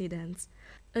accidents,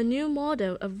 a new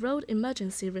model of road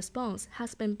emergency response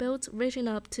has been built, reaching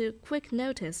up to quick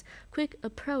notice, quick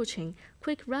approaching,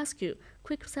 quick rescue,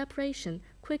 quick separation,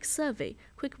 quick survey,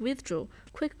 quick withdrawal,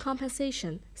 quick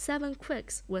compensation. 7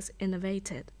 quicks was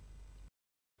innovated.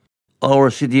 Our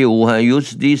city Wuhan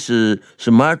use this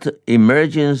smart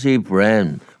emergency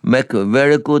plan, make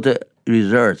very good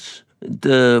results.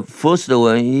 The first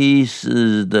one is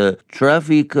the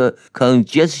traffic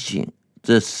congestion.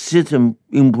 The system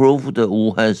improved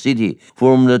Wuhan city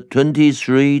from the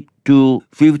 23 to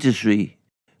 53,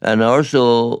 and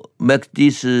also make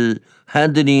this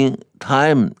handling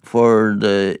time for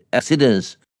the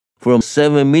accidents from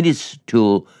 7 minutes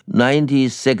to 90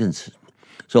 seconds.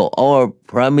 So our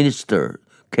Prime Minister,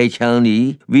 K.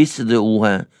 Chang-li, visited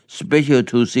Wuhan, special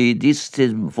to see this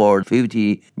system for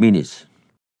 50 minutes.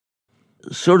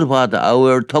 Third part, I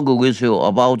will talk with you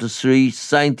about 3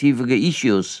 scientific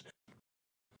issues.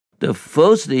 The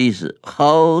first is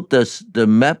how does the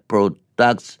map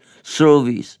products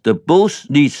service the both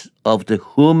needs of the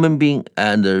human being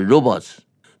and the robots.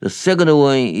 The second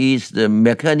one is the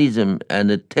mechanism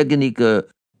and the technical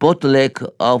bottleneck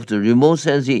of the remote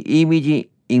sensing imaging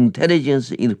intelligence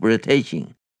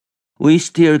interpretation. We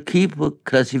still keep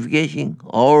classification,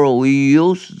 or we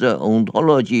use the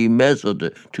ontology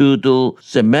method to do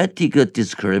semantic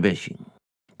description.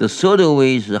 The third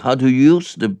way is how to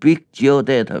use the big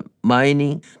geodata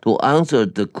mining to answer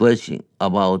the question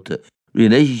about the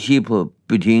relationship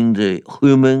between the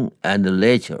human and the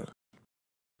nature.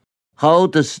 how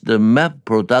does the map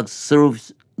product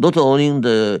serve not only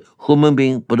the human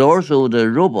being, but also the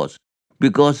robots?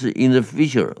 Because in the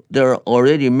future, there are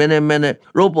already many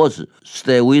robots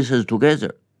stay with us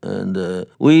together. And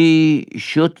we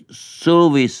should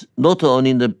service not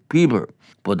only the people,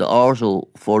 but also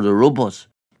for the robots,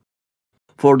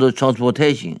 for the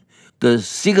transportation. The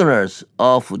signals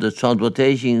of the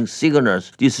transportation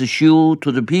signals issue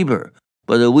to the people,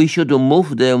 but we should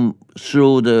move them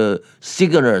through the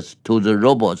signals to the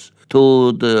robots,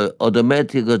 to the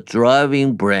automatic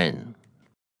driving brain.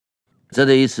 That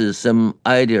is some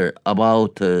idea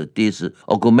about this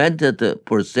augmented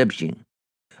perception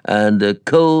and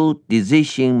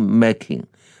co-decision making,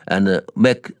 and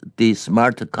make the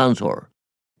smart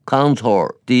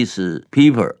control these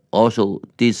people, also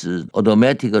this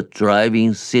automatic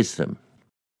driving system.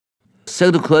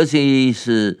 Second question is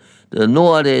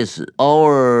nowadays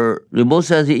our remote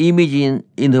sensing imaging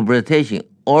interpretation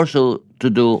also to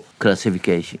do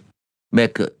classification,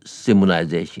 make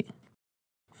simulation.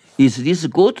 Is this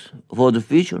good for the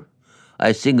future?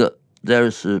 I think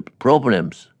there's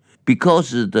problems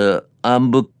because the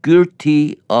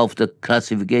ambiguity of the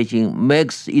classification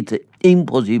makes it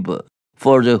impossible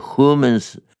for the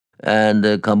humans and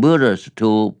the computers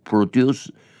to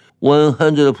produce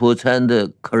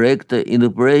 100% correct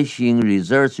interpretation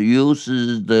results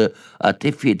uses the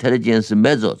artificial intelligence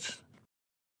methods.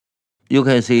 You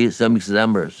can see some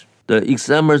examples. The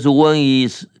examples one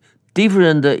is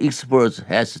different experts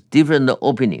has different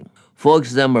opinion. For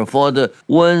example, for the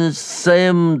one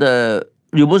same the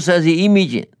remote sensing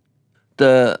imaging,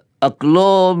 the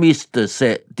agronomist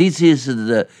said this is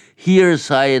the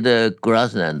hillside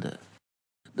grassland.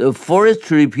 The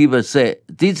forestry people say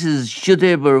this is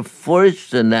suitable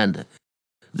forest land.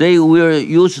 They will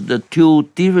use the two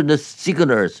different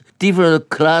signals, different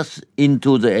class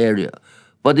into the area.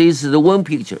 But it's the one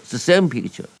picture, the same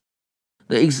picture.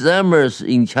 The examples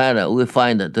in China, we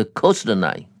find the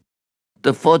coastline.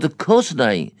 For the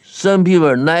coastline, some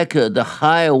people like the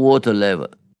high water level.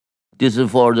 This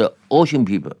is for the ocean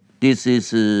people. This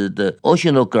is the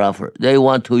oceanographer. They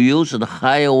want to use the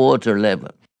high water level.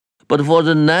 But for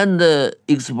the land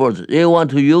experts, they want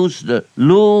to use the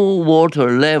low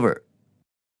water level.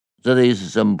 That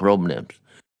is some problems.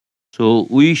 So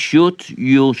we should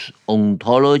use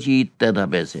ontology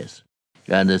databases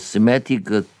and semantic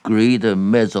grid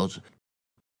methods.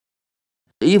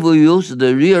 If we use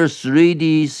the real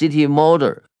 3D city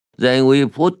model, then we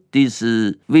put this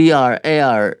VR,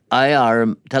 AR,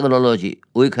 IR technology,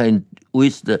 we can,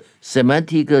 with the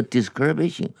semantic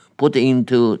description, put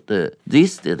into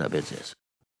these databases.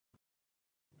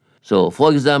 So,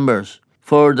 for example,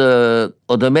 for the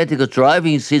automatic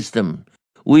driving system,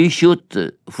 we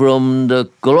should, from the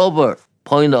global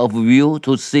point of view,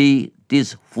 to see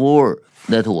this full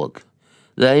network.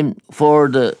 Then for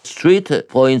the street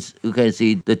points, you can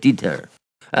see the detail.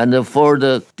 And for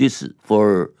the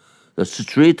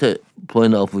street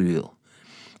point of view.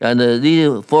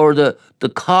 And for the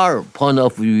car point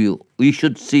of view, we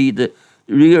should see the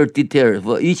real detail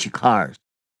for each car.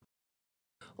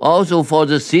 Also for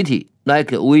the city,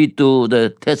 like we do the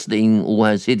test in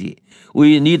Wuhan city,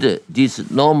 we need this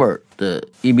normal the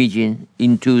imaging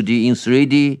in 2D, in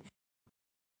 3D.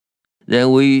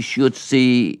 Then we should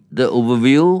see the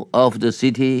overview of the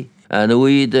city, and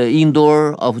the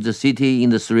indoor of the city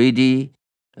in the 3D,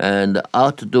 and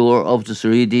outdoor of the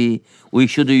 3D. We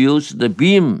should use the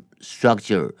beam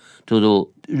structure to do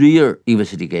real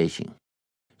investigation.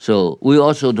 So we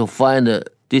also to find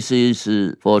this is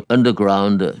for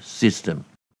underground system.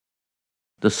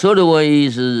 The third one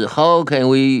is how can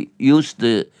we use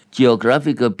the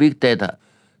geographical big data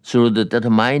through the data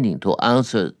mining to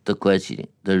answer the question,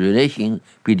 the relation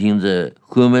between the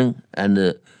human and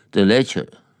the nature.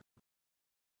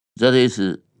 That is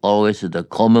always the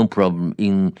common problem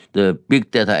in the big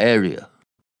data area.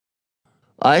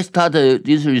 I started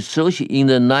this research in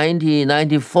the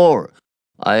 1994.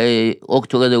 I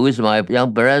worked together with my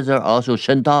young brother, also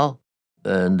Shen Tao,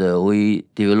 and we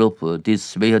developed these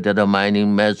spatial data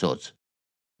mining methods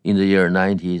in the year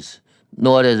 90s.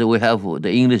 Nowadays, we have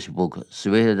the English book,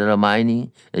 Spatial Data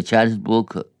Mining, the Chinese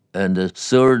book, and the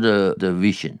third, the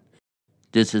Vision.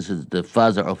 This is the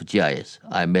father of GIS.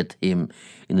 I met him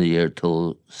in the year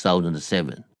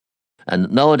 2007.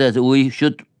 And nowadays, we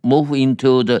should move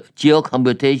into the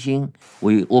geocomputation.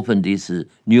 We opened this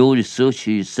new research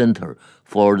center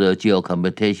for the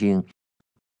geocomputation.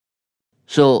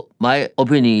 So my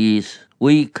opinion is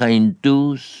we can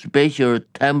do spatial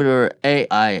temporal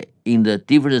AI in the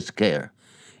different scale.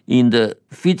 In the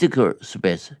physical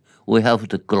space, we have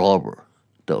the global,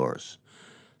 the Earth,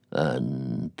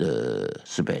 and the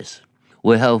space.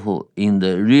 We have in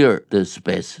the rear the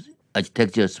space,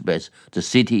 architecture space, the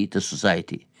city, the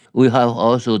society. We have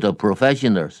also the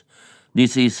professionals.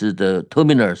 This is the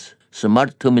terminals,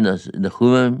 smart terminals, the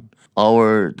human,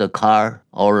 or the car,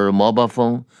 or mobile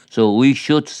phone. So we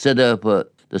should set up the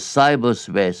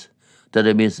cyberspace.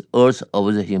 That means Earth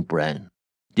observation plan.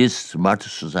 This smart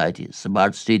society,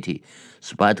 smart city,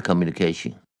 smart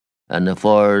communication. And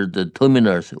for the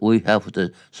terminals, we have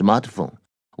the smartphone.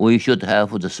 We should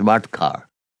have the smart car.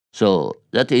 So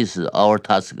that is our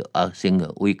task, I think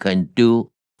we can do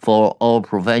for our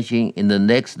profession in the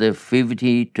next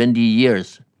 50, 20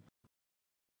 years.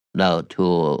 Now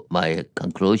to my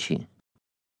conclusion.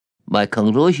 My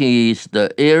conclusion is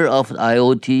the era of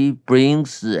IoT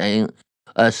brings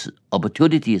us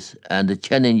opportunities and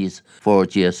challenges for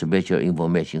geospatial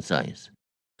information science.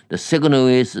 The second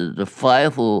is the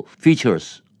 5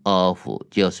 features of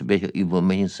geospatial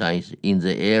information science in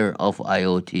the era of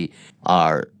IoT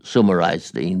are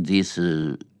summarized in this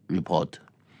report.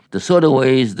 The third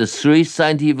way is the 3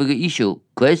 scientific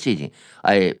questions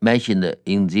I mentioned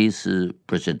in this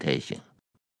presentation.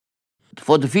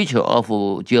 For the future of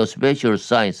geospatial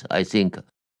science, I think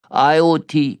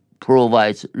IoT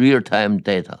provides real-time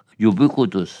data,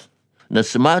 ubiquitous. The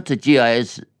smart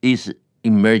GIS is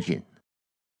emerging,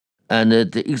 and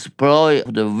the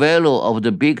exploit the value of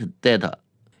the big data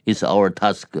is our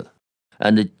task.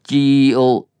 And the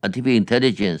GEO, artificial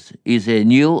intelligence, is a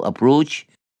new approach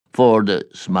for the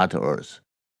smart Earth.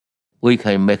 We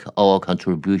can make our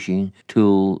contribution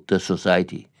to the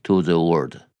society, to the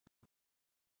world.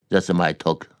 That's my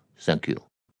talk. Thank you.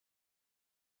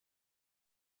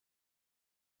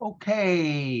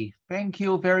 Okay, thank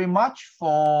you very much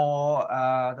for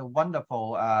the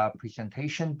wonderful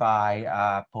presentation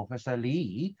by Professor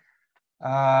Lee.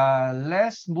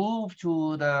 Let's move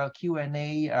to the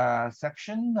Q&A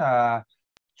section,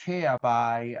 chaired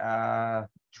by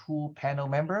 2 panel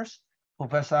members,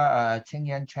 Professor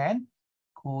Qingyan Chen,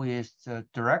 who is the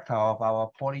director of our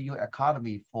PolyU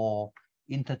Academy for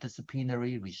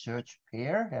Interdisciplinary Research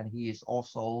Pair, and he is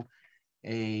also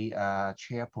a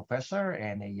chair professor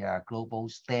and a global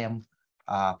STEM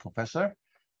professor.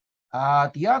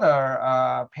 The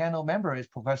other panel member is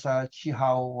Professor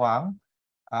Qihao Wang.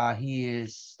 He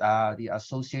is the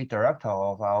associate director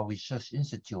of our research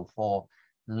institute for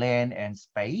land and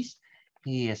space.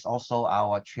 He is also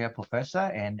our chair professor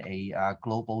and a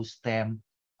global STEM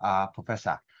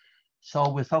professor. So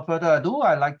without further ado,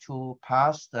 I'd like to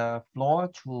pass the floor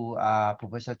to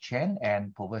Professor Chen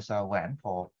and Professor Wen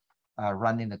for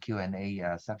running the Q&A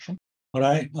section. All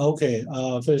right. Okay.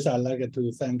 First, I'd like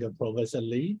to thank Professor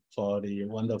Lee for the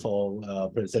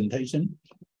wonderful presentation.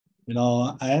 You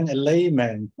know, I am a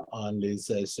layman on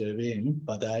this surveying,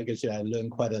 but actually I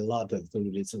learned quite a lot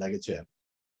through this lecture.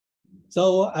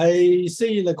 So I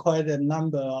see quite a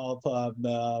number of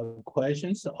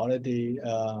questions already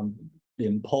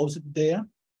been posted there.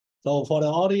 So for the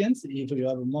audience, if you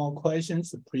have more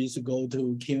questions, please go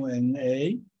to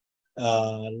Q&A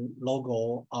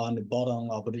logo on the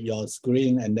bottom of your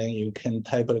screen, and then you can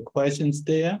type the questions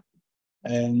there,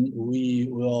 and we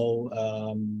will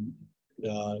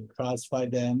classify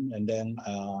them and then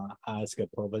ask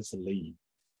Professor Lee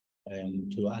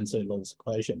and to answer those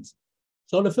questions.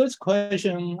 So the first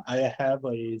question I have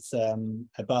is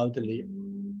about the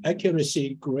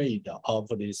accuracy grade of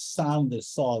the sound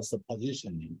source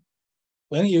positioning.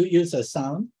 When you use a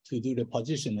sound to do the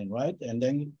positioning, right? And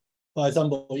then, for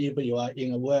example, if you are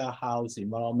in a warehouse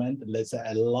environment, there's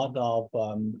a lot of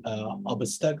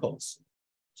obstacles.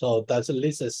 So does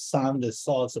this sound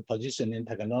source positioning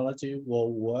technology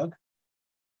will work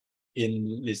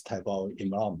in this type of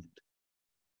environment?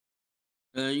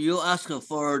 You ask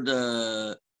for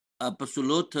the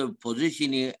absolute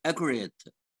positioning accurate.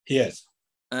 Yes.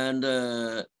 And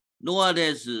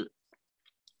nowadays,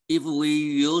 if we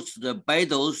use the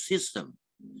Beidou system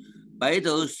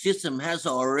has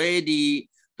already,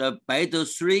 the Beidou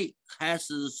 3 has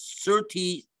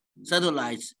 30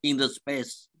 satellites in the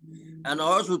space. And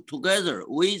also together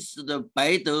with the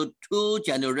Beidou 2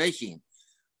 generation,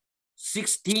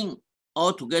 16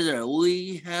 altogether,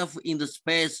 we have in the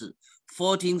space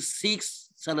 14.6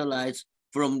 satellites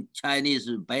from Chinese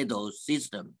Beidou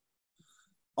system.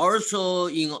 Also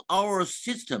in our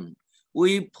system,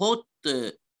 we put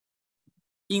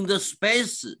in the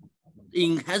space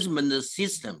enhancement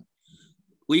system,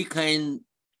 we can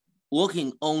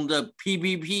working on the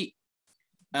PPP,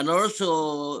 and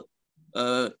also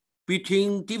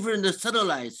between different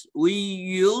satellites, we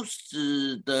use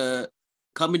the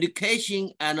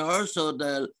communication and also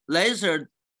the laser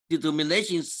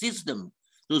determination system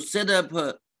to set up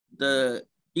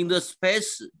in the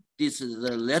space this is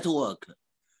the network.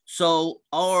 So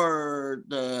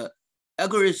the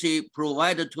accuracy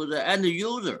provided to the end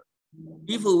user.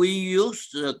 If we use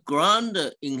the ground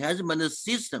enhancement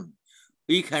system,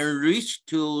 we can reach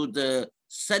to the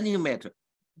centimeter,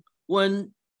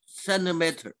 1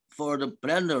 centimeter for the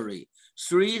planetary,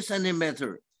 3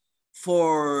 centimeter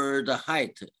for the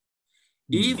height.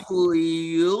 If we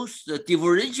use the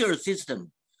differential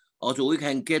system, also we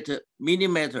can get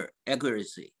millimeter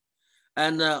accuracy.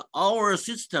 And our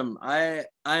system, I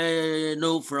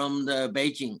know from the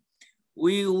Beijing,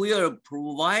 we will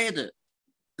provide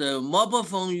the mobile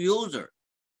phone user.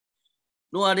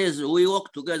 Nowadays, we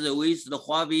work together with the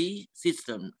Huawei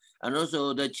system and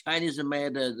also the Chinese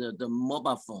made the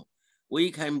mobile phone.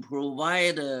 We can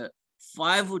provide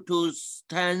 5 to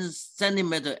 10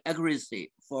 centimeter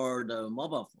accuracy for the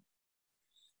mobile phone.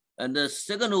 And the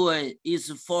second one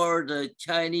is for the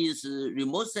Chinese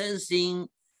remote sensing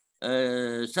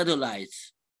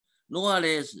satellites.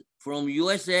 Nowadays, from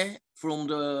USA, from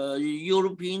the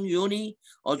European Union,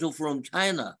 also from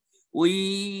China,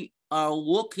 we are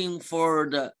working for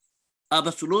the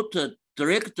absolute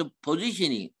direct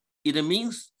positioning. It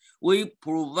means we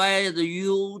provide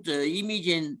you the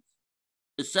imaging,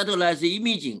 satellite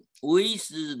imaging with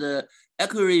the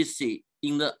accuracy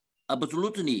in the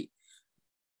absolutely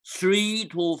 3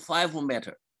 to 5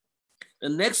 meters. The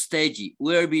next stage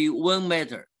will be 1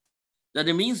 meter. That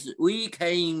means we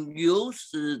can use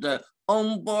the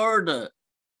onboard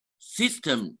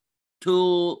system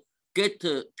to get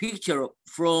a picture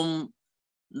from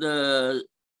the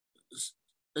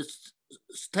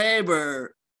stable,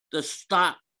 the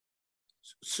star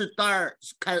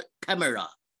camera,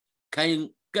 can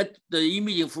get the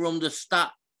image from the star.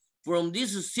 From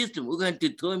this system, we can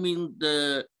determine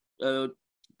the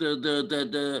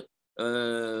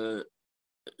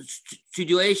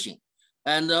situation.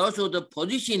 And also the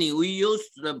positioning, we use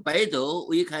the Beidou,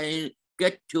 we can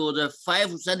get to the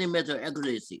 5 centimeter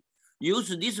accuracy. Use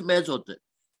this method,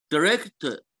 direct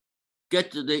get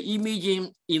the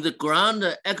imaging in the ground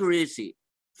accuracy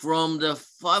from the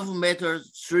 5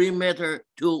 meters, 3 meter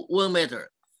to 1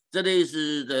 meter. That is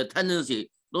the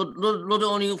tendency, not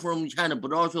only from China,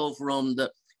 but also from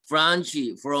the French,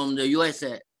 from the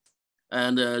USA.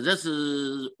 And this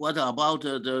is what about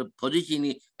the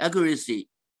positioning accuracy.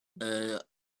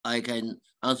 I can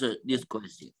answer this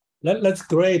question. That's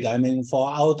great. I mean, for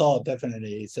outdoor,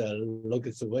 definitely it's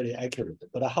looks very accurate.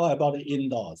 But how about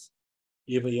indoors?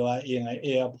 If you are in an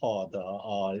airport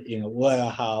or in a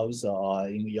warehouse or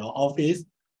in your office,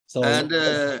 so and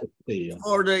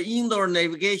for the indoor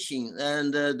navigation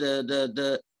and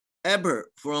the app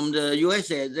from the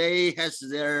USA, they has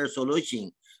their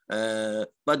solution.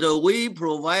 But we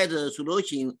provide a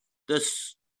solution.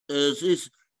 This is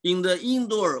in the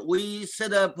indoor. We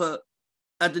set up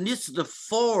at least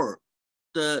 4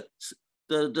 the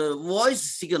voice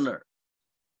signal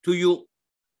to you.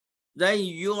 Then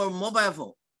your mobile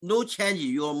phone, no change.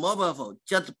 Your mobile phone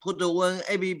just put one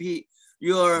app.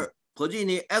 Your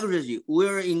positioning accuracy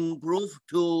will improve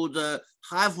to the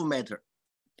 0.5 meter.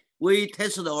 We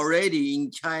tested already in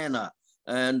China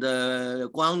and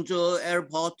Guangzhou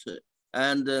Airport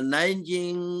and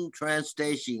Nanjing train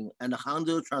station and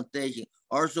Hangzhou train station,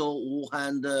 also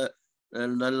Wuhan the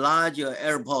larger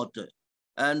airport.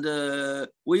 And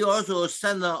we also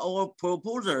send our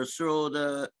proposal through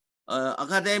the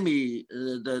academy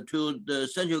to the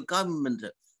central government.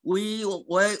 We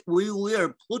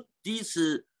will put this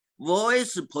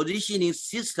voice positioning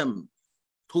system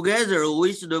together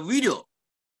with the video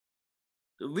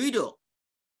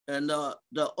and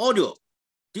the audio.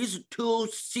 These 2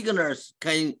 signals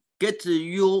can get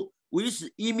you with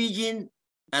imaging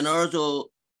and also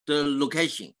the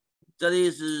location. That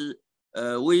is,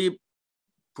 we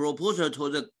propose to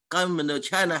the government.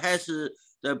 China has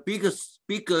the biggest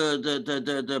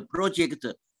the project.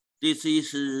 This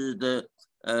is the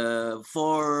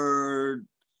for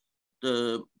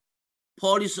the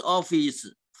police office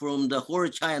from the whole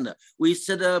China. We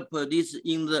set up this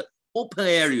in the open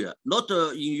area, not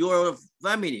in your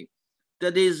family.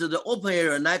 That is the open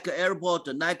area, like airport,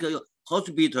 like a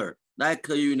hospital, like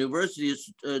a university,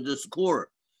 the school.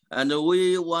 And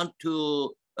we want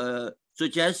to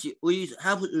suggest, we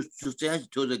have to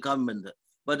suggest to the government,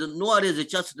 but nowadays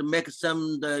just to make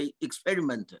some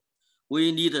experiment.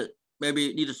 We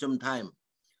maybe need some time.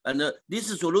 And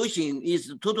this solution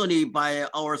is totally by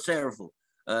ourselves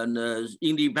and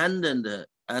independent,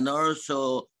 and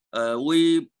also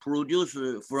we produce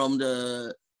from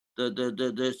the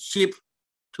chip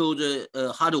to the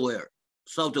hardware,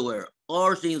 software,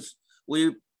 all things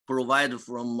we provide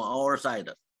from our side.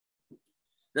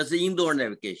 That's the indoor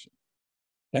navigation.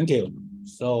 Thank you.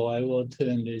 So I will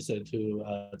turn this to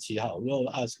Qihao. We'll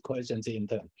ask questions in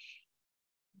turn.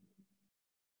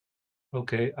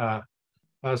 Okay.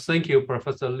 Thank you,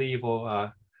 Professor Lee,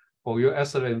 for your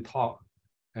excellent talk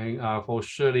and for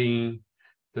sharing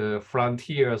the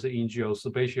frontiers in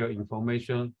geospatial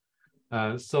information.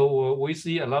 So we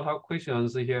see a lot of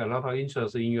questions here, a lot of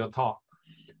interest in your talk.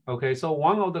 Okay, so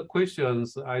one of the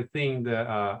questions I think that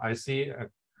I see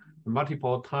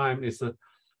multiple times is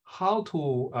how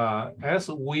to, as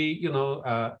we,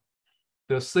 the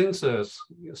sensors,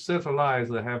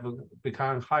 satellites have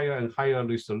become higher and higher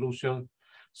resolution.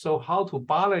 So how to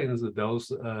balance those,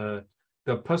 the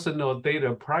personal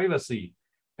data privacy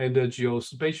and the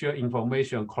geospatial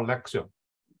information collection?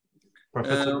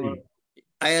 Professor Lee.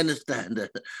 I understand.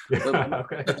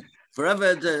 Okay.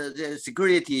 Private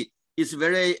security is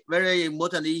very, very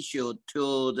important issue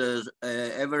to the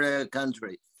every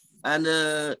country, and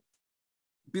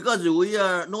because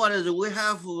nowadays we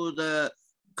have the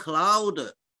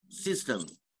cloud system.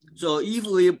 So if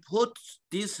we put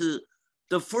this,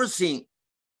 the first thing,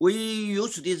 we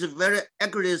use these very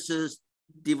accurate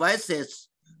devices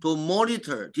to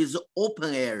monitor this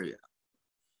open area.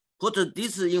 Put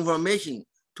this information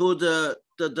to the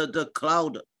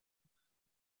cloud.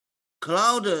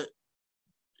 Cloud,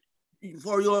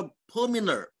 for your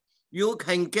terminal, you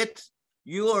can get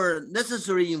your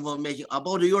necessary information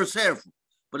about yourself,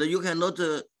 but you cannot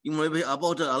information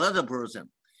about another person.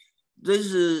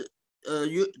 This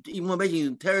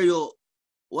information tell you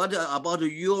what about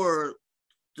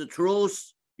the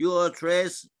truth, your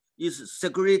trace is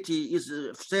security, is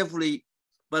safely,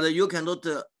 but you cannot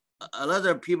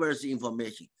another people's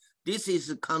information. This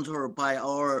is controlled by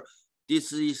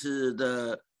this is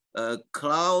the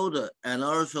cloud and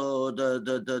also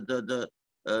the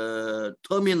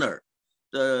terminal.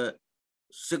 The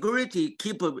security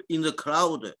keep in the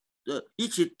cloud.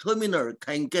 Each terminal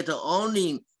can get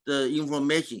only the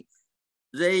information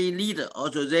they need.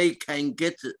 Also, they can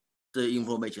get the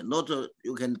information. Not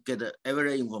you can get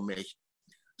every information.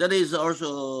 That is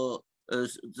also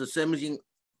the same thing.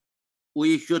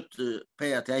 We should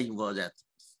pay attention for that.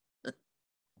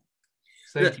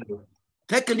 Thank you.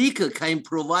 Technique can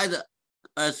provide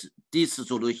us this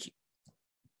solution.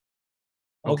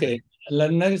 Okay, the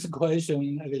next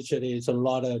question actually is a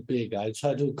lot of big. I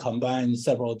try to combine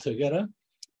several together.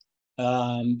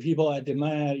 People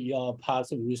admire your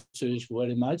past research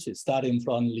very much, starting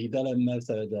from Liddell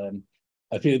method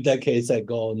a few decades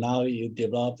ago. Now you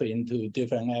develop into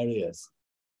different areas.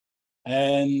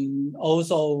 And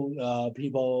also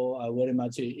people are very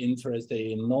much interested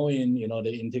in knowing,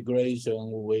 the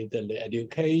integration with the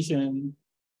education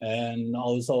and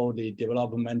also the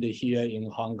development here in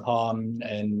Hong Kong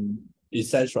and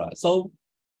etc. So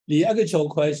the actual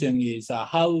question is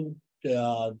how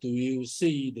do you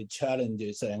see the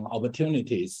challenges and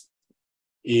opportunities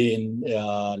in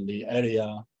the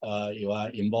area you are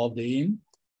involved in?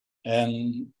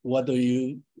 And what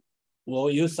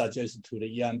will you suggest to the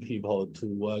young people to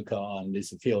work on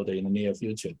this field in the near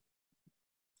future?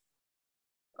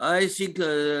 I think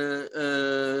with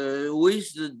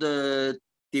the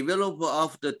development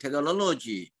of the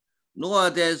technology,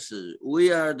 nowadays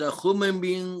we are the human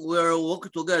being will work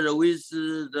together with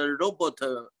the robot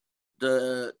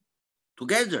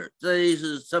together. There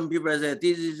is some people say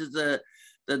this is the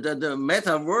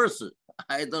metaverse.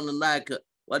 I don't like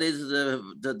what is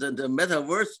the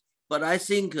metaverse, but I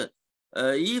think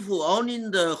if only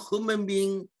the human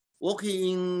being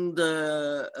working in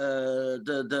the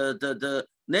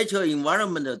natural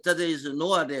environment, that is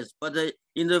nowadays. But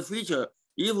in the future,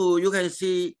 if you can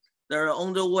see there are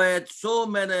on the way so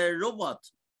many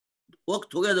robots work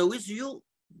together with you,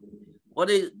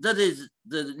 that is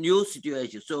the new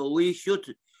situation. So we should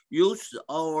use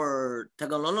our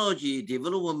technology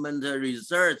development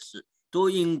research to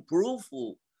improve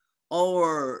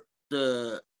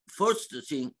the first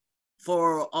thing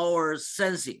for our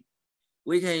sensing.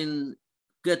 We can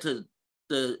get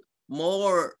the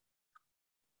more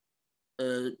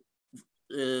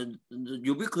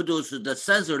ubiquitous the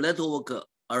sensor network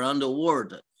around the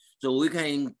world. So we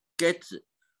can get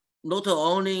not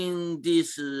only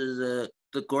this the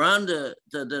ground,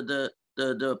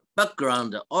 the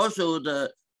background, also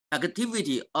the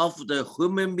activity of the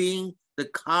human being, the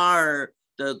car,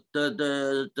 the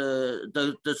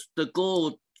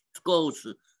goals.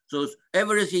 So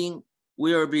everything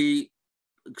will be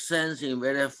sensing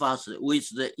very fast with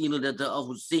the Internet of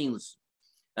Things,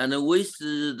 and with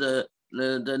the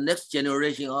next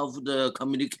generation of the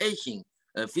communication,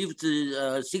 fifth,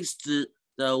 sixth,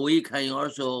 we can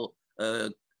also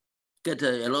get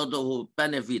a lot of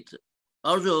benefit.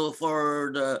 Also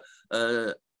for the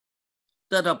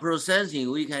data processing,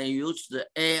 we can use the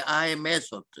AI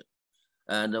method.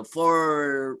 And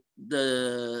for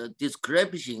the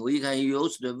description, we can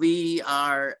use the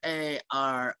VR,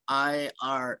 AR,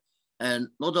 IR, and a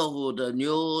lot of the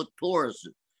new tools.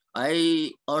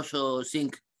 I also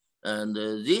think and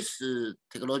this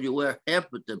technology will help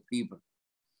the people.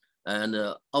 And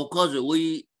of course,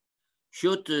 we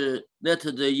should let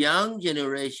the young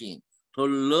generation to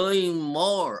learn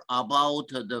more about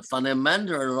the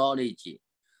fundamental knowledge,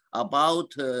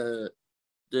 about the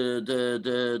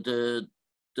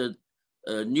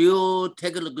new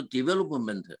technical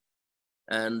development.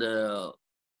 And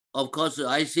of course,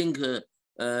 I think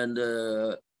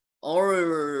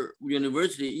our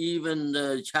university, even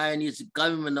the Chinese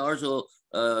government also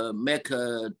make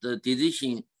the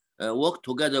decision, work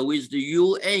together with the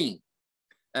UN.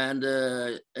 And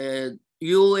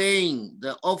UN,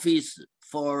 the Office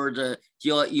for the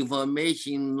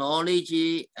Geoinformation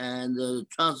Knowledge and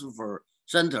Transfer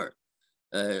Center,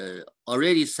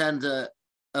 already sent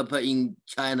up in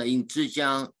China, in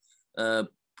Zhejiang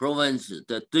province,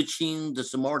 the Deqing, the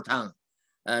small town.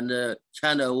 And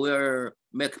China will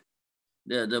make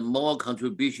the more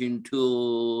contribution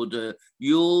to the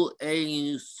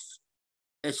UN's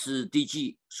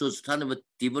SDG, Sustainable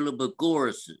Development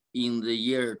Goals, in the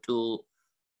year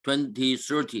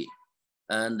 2030.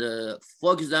 And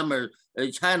for example,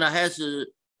 China has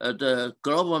the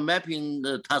global mapping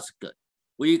task.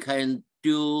 We can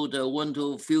do the 1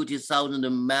 to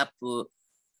 50,000 map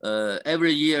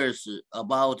every year,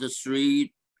 about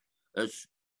 30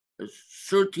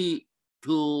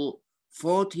 to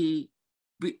 40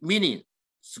 million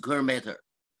square meter.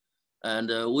 And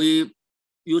we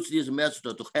use this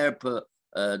method to help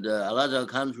another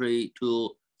country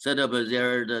to set up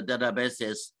their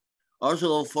databases.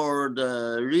 Also for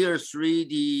the real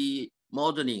 3D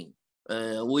modeling,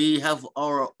 we have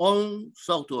our own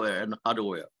software and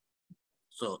hardware.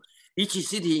 So each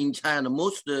city in China,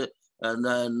 most the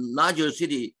larger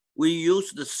city, we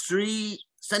use the 3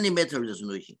 centimeter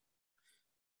resolution.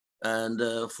 And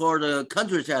for the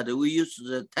countryside, we use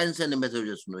the 10 centimeter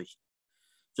resolution.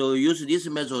 So use this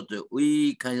method,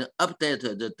 we can update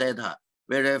the data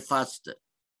very fast.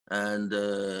 And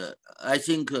I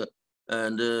think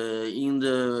in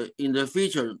the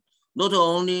future, not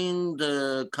only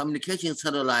the communication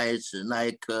satellites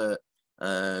like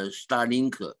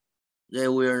Starlink, they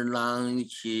will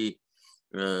launch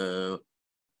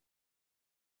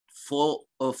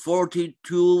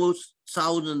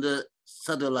 42,000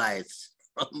 satellites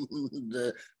from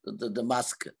the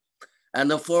Musk.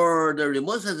 And for the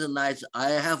remote satellites,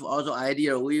 I have also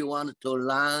idea. We want to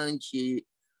launch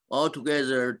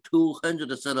altogether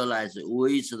 200 satellites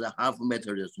with the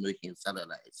half-meter resolution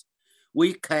satellites.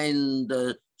 We can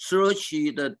search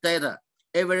the data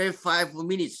every 5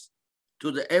 minutes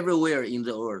to the everywhere in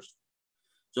the earth.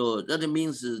 So that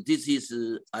means this is,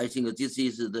 I think this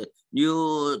is the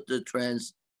new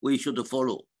trends we should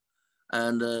follow.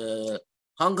 And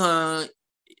Hong Kong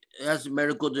has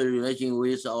very good relation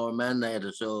with our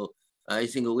mainland. So I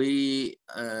think we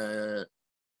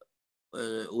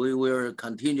will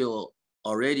continue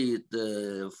already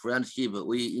the friendship.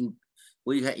 We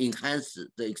can enhance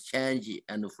the exchange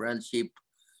and friendship.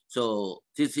 So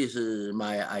this is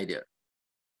my idea.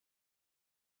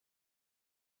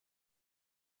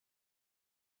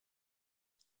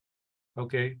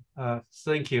 Okay,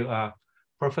 thank you.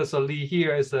 Professor Lee,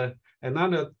 here is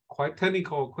another quite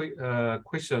technical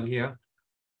question here.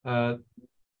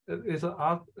 Is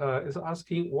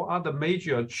asking what are the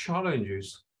major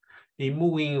challenges in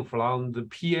moving from the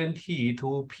PNT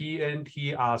to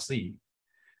PNT-RC?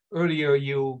 Earlier,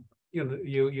 you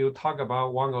talk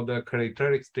about one of the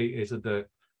characteristics is the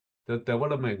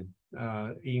development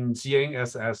in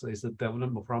GNSS is the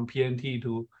development from PNT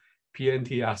to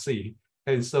PNT-RC.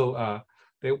 And so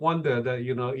they wonder that,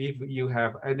 if you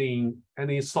have any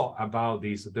thought about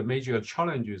this, the major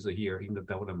challenges here in the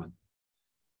development.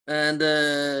 And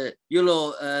 10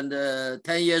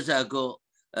 years ago,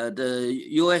 the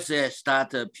USA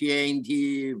started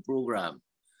PNT program.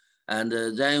 And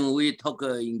then we talk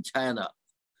in China,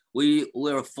 we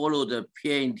will follow the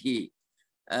PNT.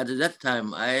 At that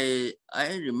time, I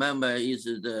remember is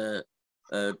the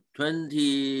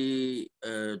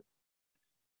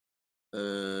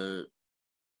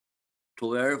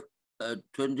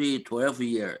 2012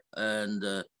 year,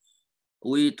 and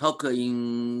we talk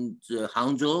in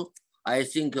Hangzhou. I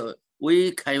think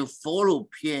we can follow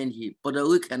PNT, but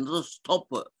we cannot stop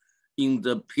in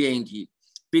the PNT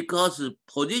because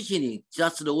positioning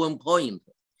just the 1 point,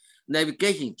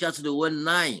 navigation just the 1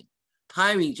 line,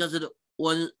 timing just the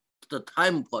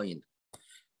time point.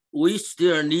 We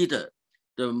still need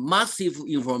the massive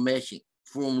information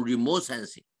from remote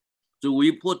sensing. So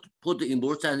we put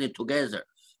remote sensing together.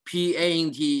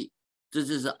 PANT, this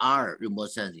is R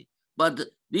remote sensing. But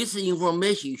this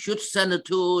information should send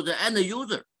to the end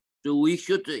user. So we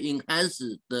should enhance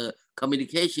the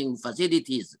communication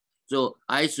facilities. So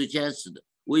I suggest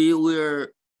we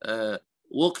were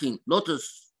working not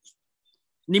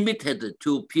limited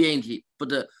to PNT,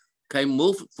 but can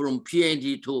move from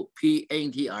PNT to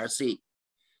PNTRC.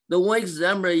 The one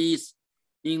example is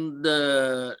in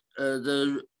the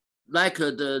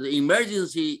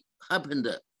emergency happened,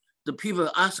 the people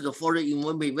ask for the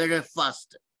information very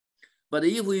fast. But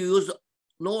if we use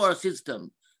lower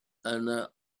system and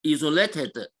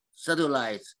isolated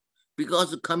satellites,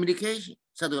 because communication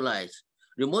satellites,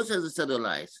 remote sensing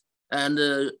satellites, and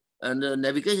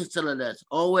navigation satellites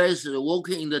always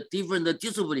working in the different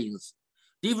disciplines,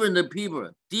 different people,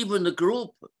 different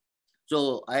group.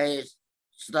 So I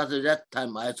started that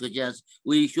time, I suggest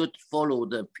we should follow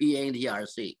the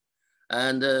PNTRC.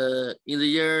 And in the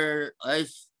year, I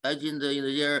think in the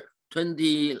year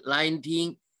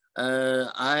 2019,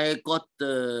 I got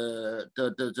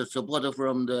the support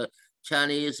from the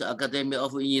Chinese Academy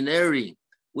of Engineering.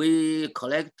 We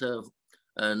collect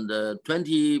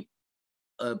 20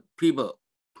 people,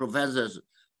 professors,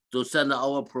 to send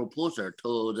our proposal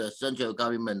to the central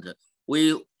government.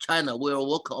 China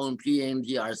will work on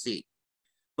PNTRC.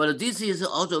 But this is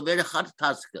also a very hard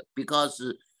task because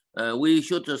we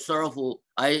should solve,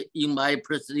 in my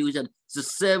presentation, the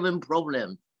 7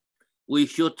 problems we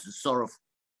should solve.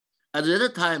 At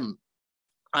that time,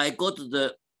 I got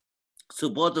the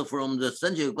support from the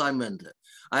central government.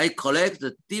 I collect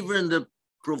different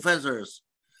professors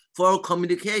for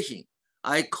communication.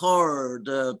 I called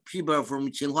the people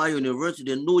from Tsinghua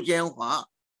University, Lu Jianhua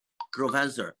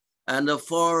professor, and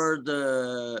for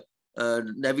the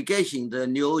navigation, the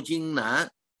Liu Jingnan,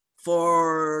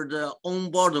 for the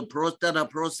onboard data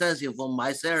processing for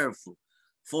myself,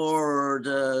 for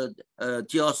the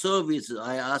geoservice,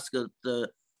 I asked the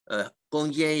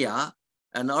Gong Jianya,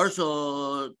 and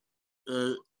also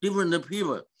different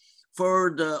people.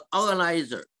 For the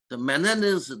organizer, the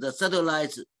maintenance, the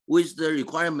satellites with the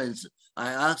requirements,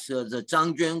 I asked the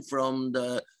Zhang Jun from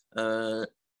the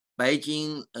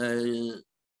Beijing,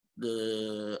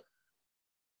 the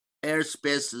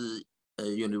Airspace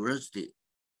University.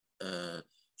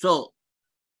 So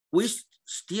we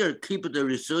still keep the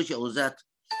research on that.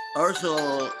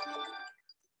 Also,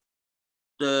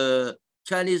 the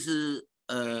Chinese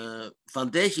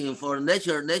Foundation for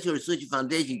Nature Research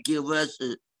Foundation give us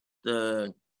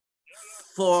the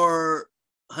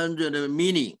 400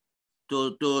 million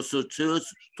to do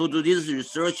this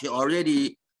research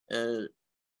already 10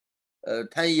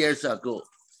 years ago.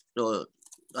 So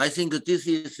I think this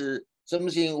is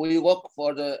something we work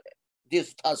for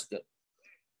this task,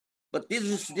 but this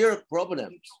is still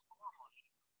problems.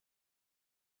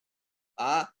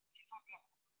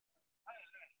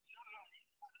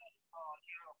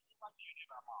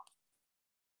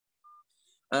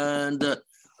 And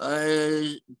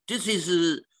this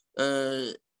is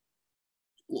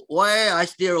why I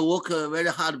still work very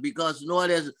hard, because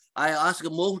nowadays I ask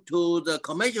move to the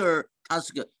commercial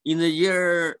task. In the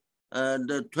year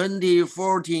the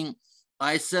 2014,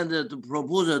 I sent the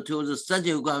proposal to the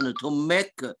central government to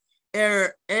make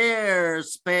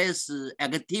airspace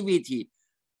activity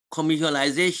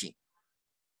commercialization.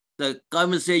 The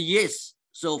government said yes.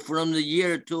 So from the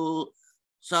year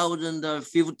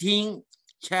 2015,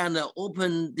 China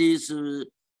opened this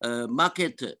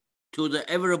market to the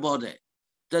everybody.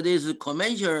 That is a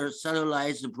commercial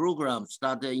satellites program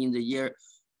started in the year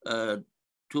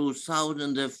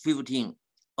 2015.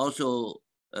 Also,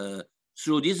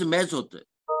 through this method,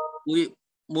 we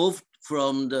moved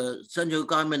from the central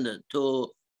government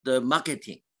to the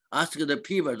marketing, ask the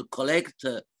people to collect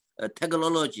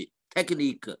technology,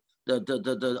 technique,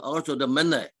 also the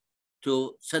money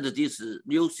to set this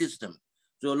new system.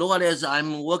 So nowadays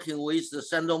I'm working with the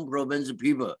Shandong province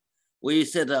people. We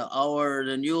set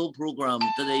the new program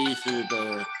that is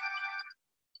the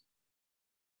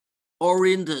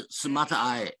Orient Smart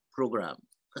Eye program.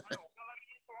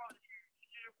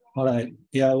 All right.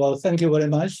 Yeah, well, thank you very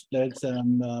much. That's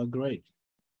great.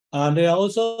 There are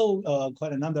also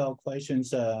quite a number of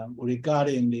questions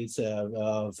regarding this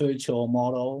virtual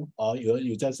model.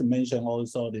 You just mentioned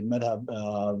also the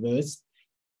metaverse.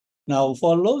 Now,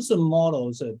 for those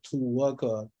models to work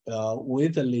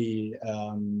with the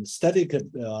static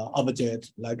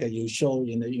object, like you show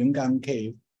in the Yungan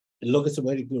cave, it looks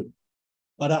very good.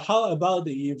 But how about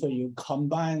if you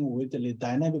combine with the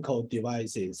dynamical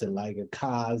devices like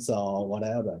cars or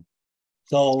whatever?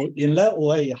 So in that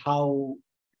way,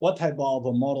 what type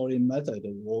of modeling method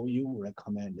will you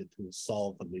recommend to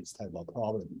solve this type of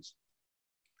problems?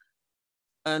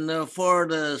 And for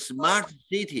the smart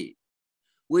city,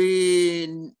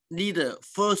 we need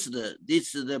first,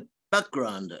 this is the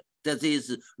background, that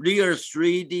is real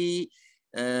 3D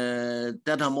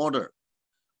data model.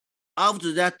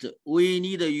 After that, we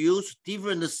need to use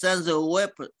different sensor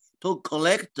web to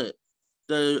collect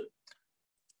the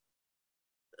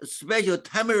spatial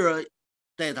temporal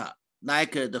data,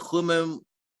 like the human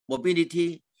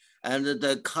mobility and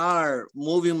the car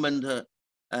movement,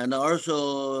 and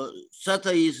also such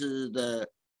is the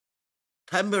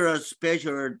temporal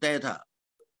spatial data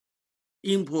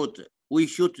input. We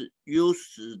should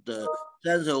use the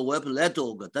sensor web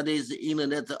network, that is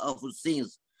Internet of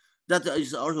Things. That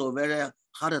is also a very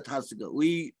hard task.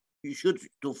 We should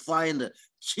to find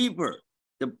cheaper,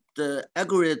 the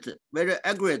accurate, very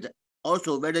accurate,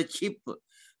 also very cheap,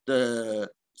 the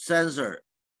sensor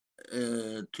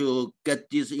to get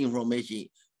this information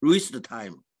reach the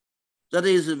time. That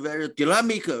is very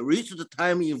dynamic reach the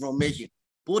time information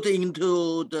put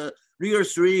into the real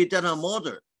 3D data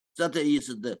model. That is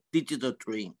the digital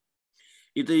twin.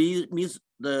 It means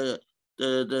the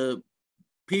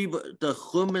people, the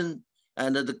human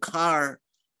and the car,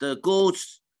 the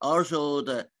goods, also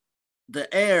the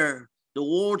air, the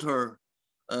water,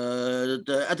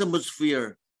 the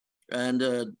atmosphere,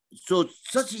 and so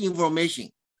such information,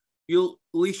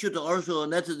 we should also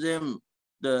let them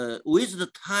with the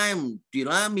time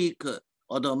dynamic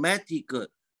automatic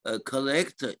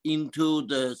collect into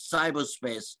the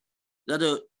cyberspace.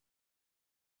 That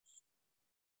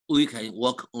we can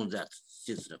work on that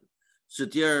system.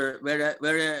 Still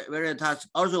very task.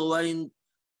 Also, when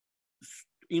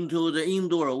into the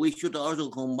indoor, we should also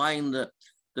combine the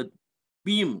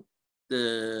beam,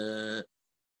 the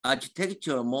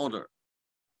architecture model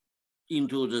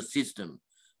into the system.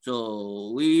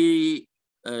 So we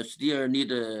still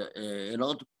need a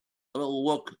lot of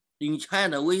work. In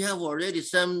China, we have already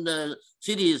some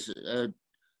cities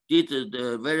did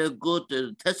the very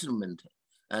good testament.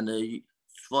 And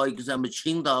for example,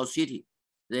 Qingdao city,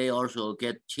 they also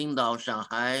get Qingdao,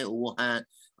 Shanghai, Wuhan,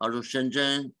 also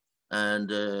Shenzhen, and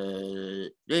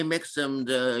they make some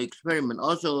experiment.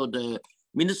 Also, the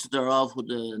Minister of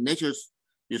the Natural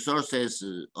Resources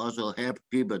also help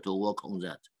people to work on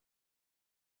that.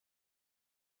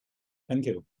 Thank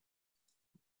you.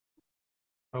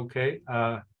 Okay.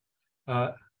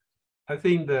 I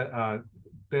think that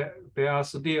there are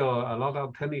still a lot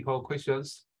of technical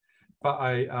questions, but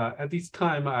at this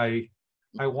time I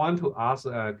want to ask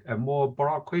a more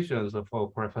broad questions for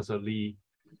Professor Lee.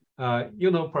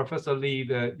 Professor Lee,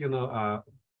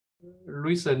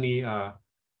 recently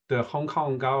the Hong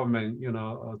Kong government,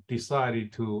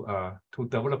 decided to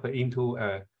develop into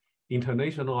an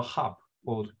international hub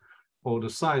for the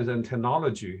science and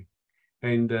technology,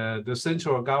 and the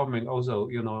central government also,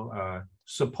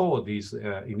 support this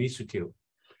initiative.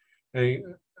 And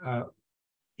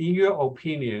in your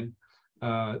opinion,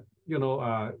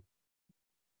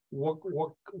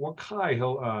 what kind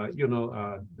of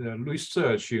the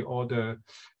research or the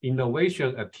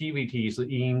innovation activities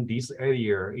in this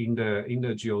area in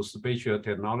the geospatial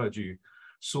technology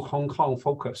should Hong Kong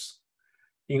focus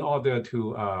in order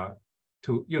to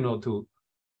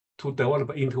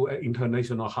develop into an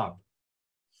international hub?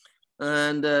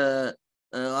 And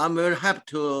I'm very happy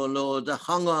to know that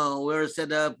Hong Kong will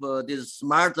set up this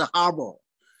smart harbor.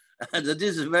 And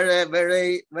this is very,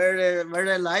 very, very,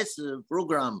 very nice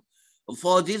program.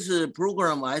 For this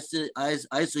program, I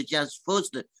suggest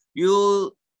first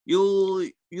you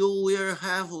should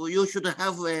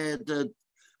have the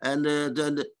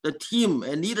team,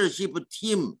 a leadership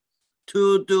team,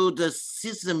 to do the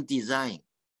system design.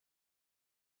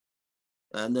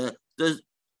 And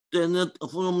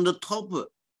from the top,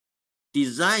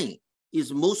 design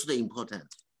is most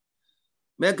important.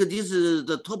 Make this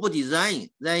the top design,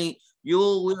 then you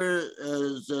will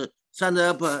send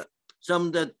up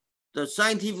some the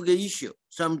scientific issue,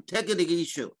 some technical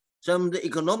issue, some the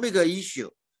economic issue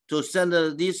to send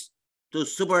this to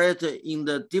separate in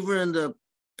the different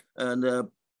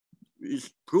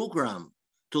program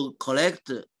to collect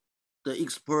the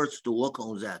experts to work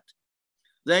on that.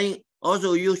 Then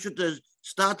also you should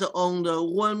start on the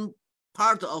one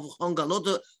part of Hong Kong, not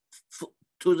to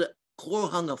the core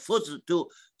Hong Kong, first to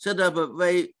set up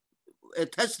a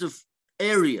test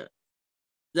area.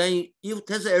 Then if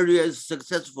test area is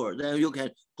successful, then you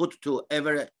can put to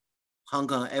every Hong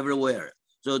Kong everywhere.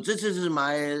 So this is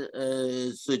my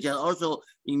suggestion. Also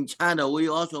in China, we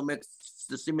also make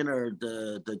the similar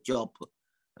the job,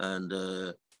 and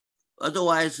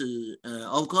Otherwise,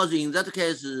 of course, in that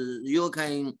case, you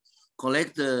can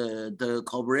collect the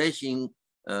cooperation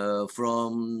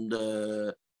from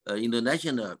the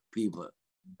international people.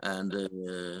 And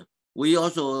we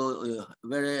also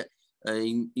very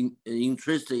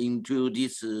interested into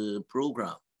this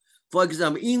program. For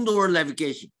example, indoor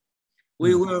navigation.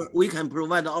 We can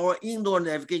provide our indoor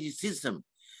navigation system.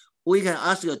 We can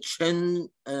ask Chen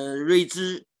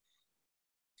Ruizhi.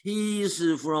 He is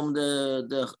from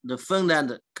the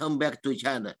Finland, come back to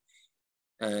China.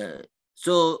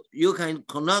 So you can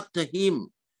contact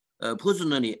him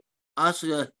personally, ask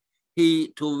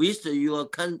he to visit your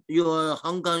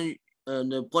Hong Kong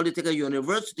Polytechnic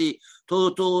University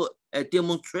to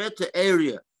demonstrate the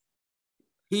area.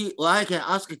 I can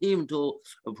ask him to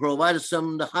provide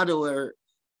some hardware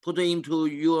put into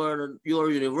your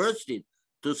university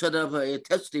to set up a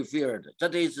testing field.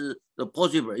 That is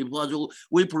possible.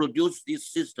 We produce this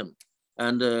system,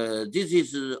 and this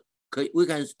is we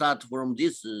can start from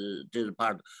this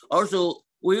part. Also,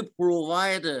 we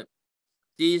provide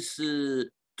this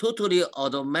totally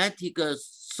automatic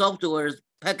software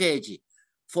package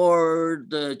for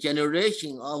the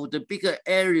generation of the bigger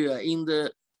area in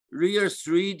the real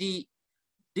 3D.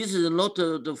 This is not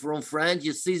from French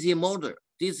CC model.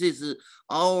 This is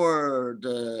our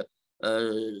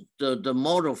the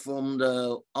model from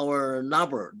our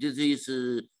neighbor. This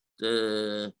is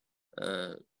the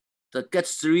Get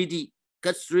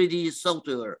 3D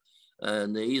software,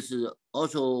 and is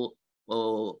also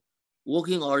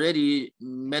working already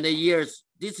many years.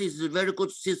 This is a very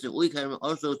good system. We can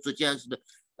also suggest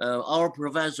our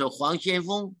professor Huang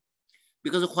Xianfeng,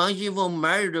 because Huang Xianfeng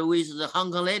married with the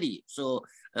Hong Kong lady, so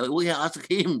we can ask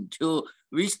him to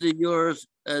visit your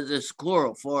the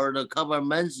school for the couple of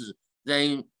months.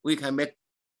 Then we can make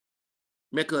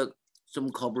some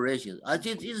cooperation. I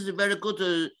think this is a very good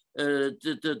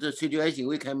the situation.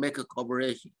 We can make a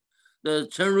cooperation. The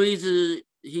Chen Ruizhi,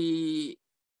 he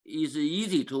is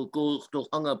easy to go to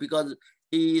Hong Kong because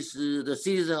he is the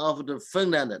citizen of the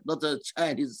Finland, not the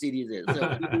Chinese citizen.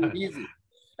 So it's easy.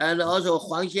 And also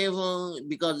Huang Xianfeng,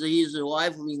 because his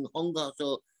wife in Hong Kong,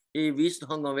 so he visits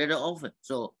Hong Kong very often.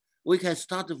 So we can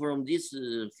start from this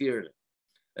field.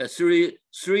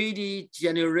 3D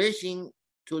generation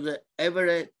to the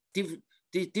very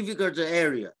difficult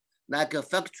area, like a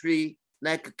factory,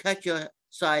 like catcher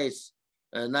size,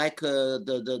 like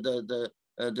the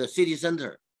city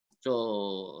center.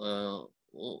 So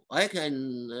I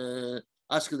can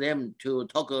ask them to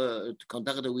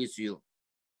contact with you.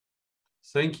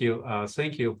 Thank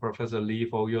you, Professor Li,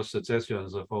 for your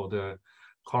suggestions for the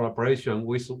collaboration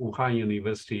with Wuhan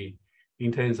University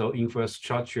in terms of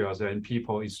infrastructures and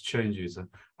people exchanges.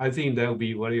 I think that will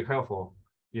be very helpful,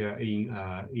 yeah,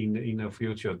 in the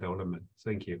future development.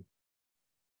 Thank you.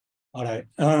 All right.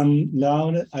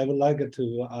 Now I would like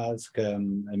to ask a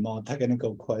more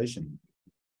technical question,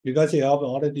 because you have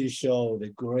already showed a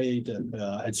great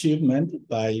achievement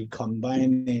by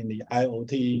combining the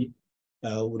IoT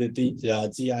with the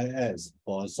GIS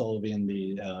for solving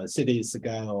the city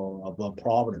scale of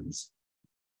problems.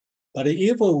 But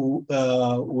if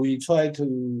we try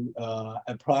to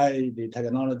apply the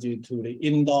technology to the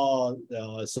indoor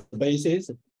spaces,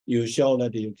 you show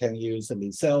that you can use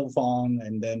the cell phone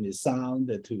and then the sound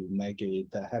to make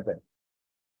it happen.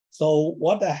 So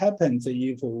what happens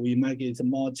if we make it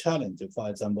more challenging, for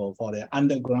example, for the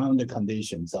underground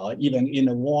conditions or even in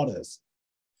the waters?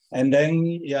 And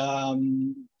then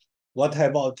what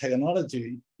type of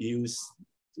technology you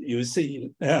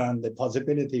see the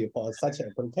possibility for such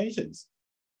applications?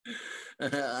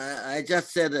 I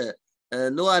just said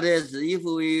nowadays, if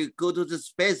we go to the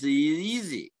space, it's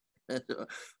easy.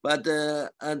 But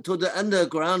to the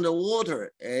underground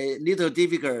water, a little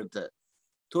difficult.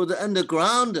 To the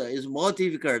underground is more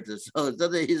difficult. So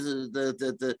that is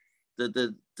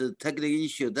the technical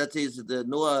issue. That is the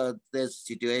nowadays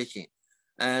situation.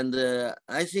 And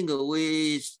I think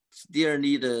we still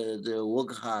need to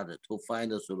work hard to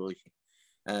find a solution.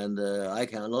 And I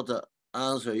cannot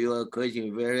answer your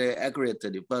question very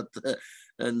accurately, but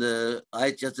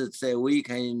I just say we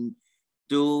can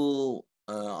do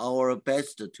our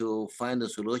best to find a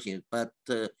solution. But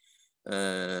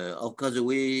of course,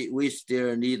 we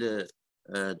still need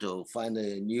to find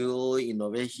a new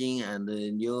innovation and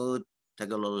a new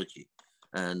technology.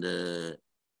 And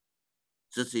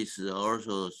this is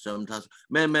also sometimes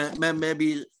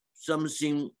maybe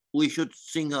something we should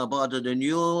think about the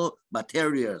new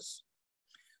materials.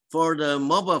 For the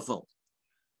mobile phone,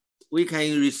 we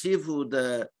can receive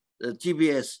the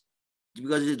GPS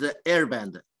because it's the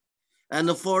airband.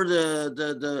 And for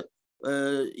the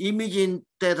imaging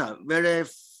data, very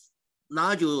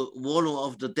large volume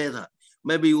of the data,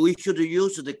 maybe we should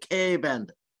use the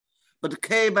K-band. But the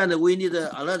K-band, we need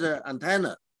another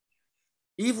antenna.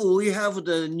 If we have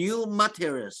the new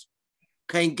materials,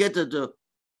 can get the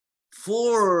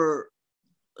 4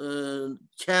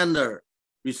 channel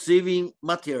receiving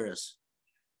materials,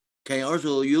 can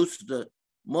also use the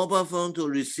mobile phone to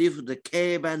receive the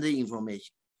K-band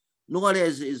information.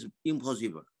 Nowadays is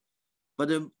impossible. But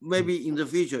maybe in the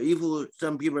future, if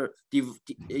some people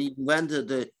invented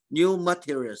the new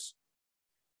materials,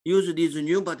 use these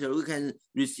new materials, we can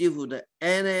receive the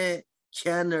any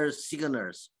channel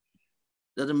signals.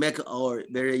 That make our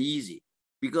very easy,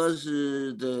 because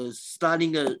the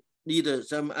starting need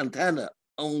some antenna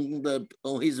on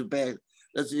his back.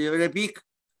 That's very big.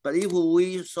 But if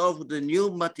we solve the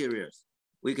new materials,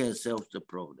 we can solve the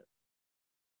problem.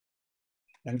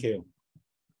 Thank you.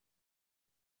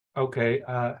 Okay,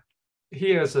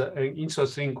 here's an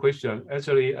interesting question.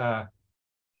 Actually,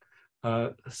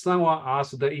 someone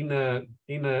asked in the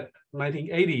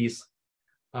 1980s,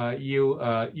 you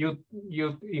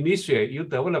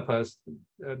develop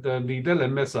the Liddell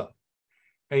method,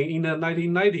 and in the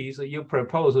 1990s you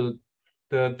proposed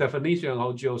the definition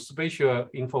of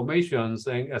geospatial informations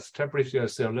and establish a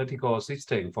theoretical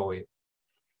system for it.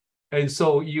 And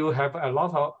so you have a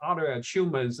lot of other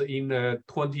achievements in the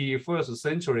 21st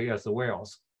century as well.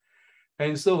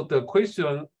 And so the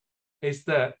question is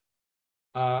that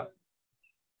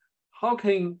how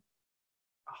can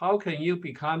you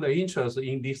become interested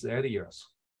in these areas?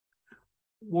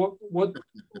 What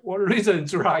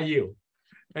reasons drive you?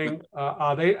 And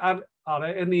are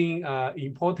there any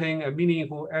important and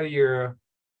meaningful area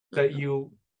that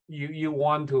you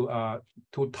want to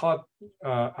talk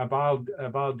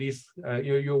about this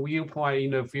your viewpoint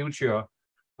in the future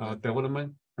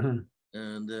development?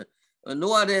 And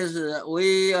nowadays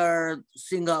we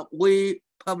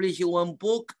publish one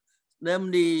book,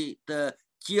 namely the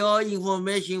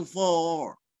Geoinformation for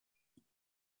All.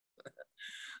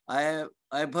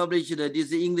 I published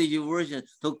this English version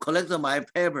to collect my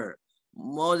paper,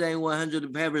 more than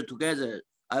 100 papers together.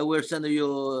 I will send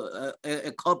you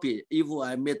a copy if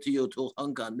I meet you to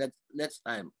Hong Kong next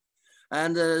time.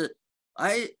 And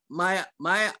my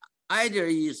idea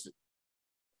is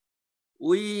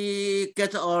we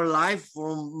get our life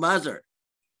from mother,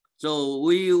 so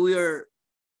we will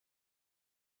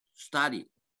study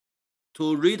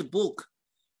to read book.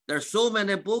 There are so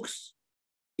many books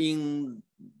in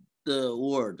the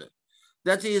world.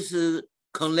 That is a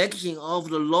collection of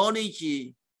the knowledge,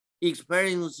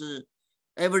 experience,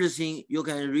 everything. You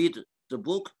can read the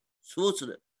book. First,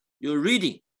 you're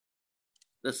reading.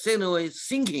 The second way is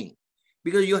thinking,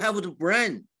 because you have the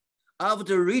brain.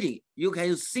 After reading, you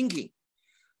can thinking.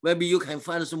 Maybe you can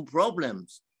find some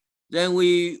problems. Then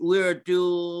we will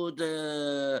do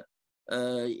the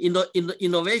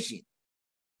innovation.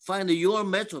 Find your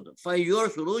method, find your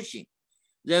solution.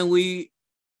 Then we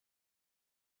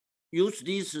use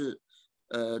this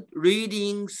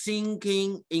reading,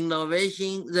 thinking,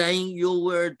 innovation, then you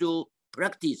will do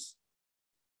practice.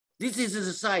 This is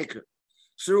the cycle.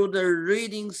 Through the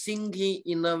reading, thinking,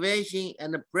 innovation,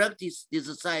 and practice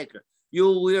this cycle, you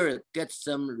will get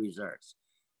some results,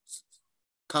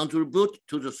 contribute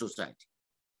to the society.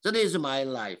 That is my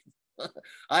life.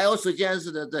 I also suggest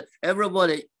that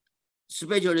everybody,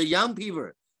 especially young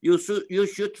people, you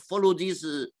should follow this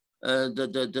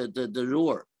the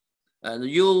rule, and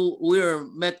you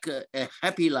will make a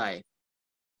happy life.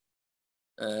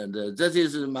 And that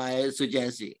is my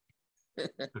suggestion.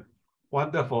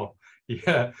 Wonderful.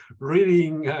 Yeah,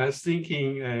 reading,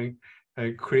 thinking,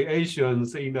 and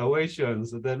creations,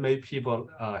 innovations that make people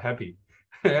happy,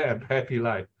 a happy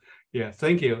life. Yeah,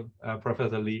 thank you,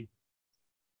 Professor Lee.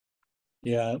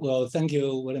 Yeah, well, thank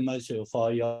you very much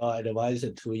for your advice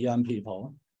to young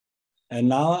people. And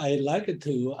now I'd like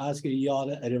to ask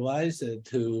your advice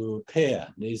to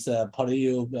pair this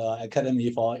Purdue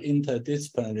Academy for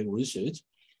Interdisciplinary Research.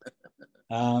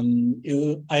 I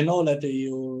know that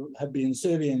you have been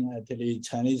serving at the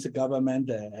Chinese government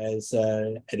as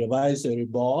an advisory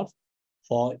board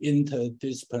for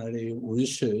interdisciplinary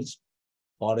research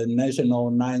for the National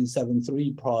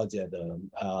 973 project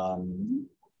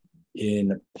in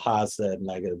the past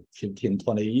like 15,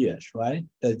 20 years, right?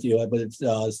 That you have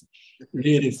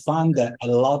really funded a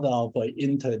lot of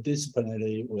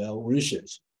interdisciplinary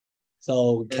research.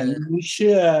 So can you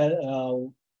share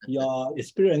your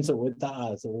experience with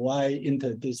us, why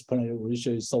interdisciplinary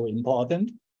research is so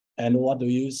important, and what do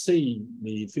you see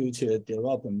the future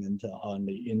development on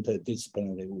the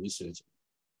interdisciplinary research?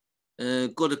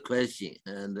 Good question.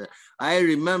 And I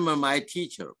remember my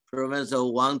teacher, Professor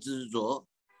Wang Zizhuo.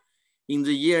 in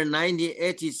the year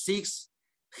 1986,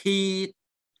 he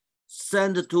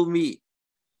sent to me,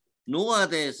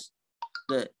 nowadays,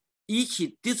 each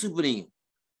discipline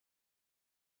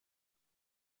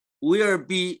will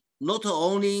be not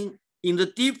only in the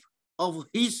deep of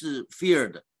his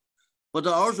field, but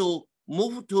also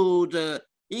move to the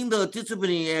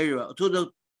interdisciplinary area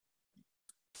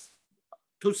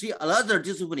to see another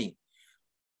discipline.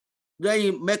 Then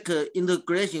you make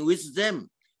integration with them.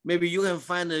 Maybe you can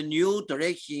find a new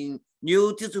direction,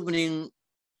 new discipline.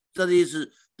 That is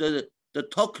the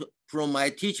talk from my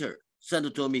teacher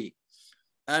sent to me.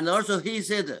 And also he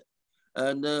said,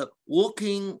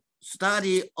 working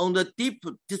study on the deep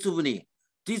discipline.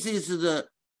 This is the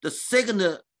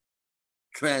second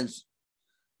trend.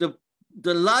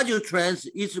 The larger trend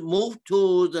is move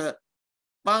to the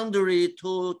boundary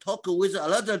to talk with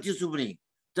another discipline.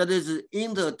 That is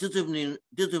interdisciplinary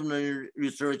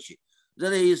research.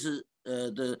 That is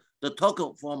the talk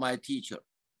for my teacher.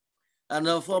 And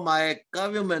for my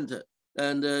government,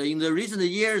 and in the recent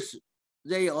years,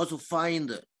 they also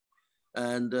find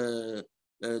and the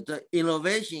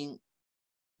innovation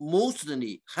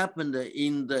mostly happened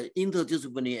in the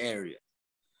interdisciplinary area.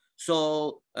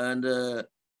 So, and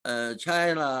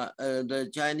China, the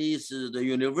Chinese, the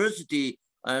university,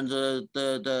 and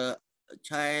the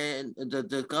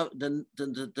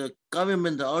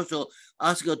government also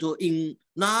asked to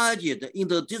enlarge the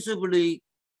interdisciplinary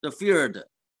field.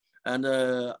 And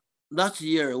last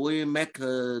year we make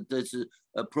this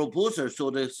proposal, so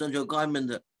the central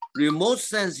government remote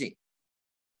sensing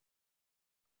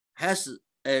has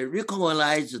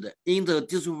recognized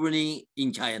interdisciplinary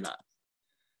in China.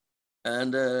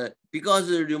 And because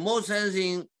remote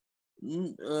sensing,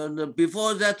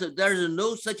 before that, there is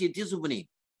no such discipline.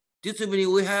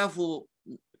 Discipline we have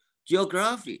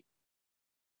geography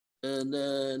and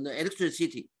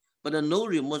electricity, but no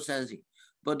remote sensing.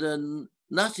 But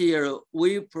last year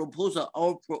we proposed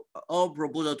our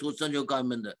proposal to central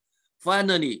government.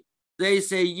 Finally, they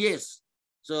say yes.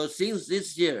 So since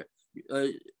this year,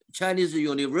 Chinese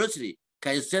university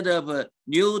can set up a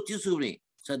new discipline,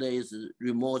 that is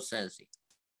remote sensing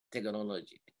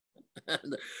technology.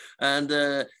 And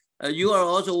you are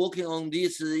also working on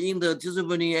this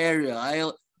interdisciplinary area.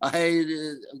 I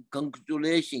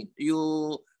congratulations,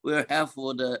 you will have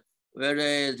for the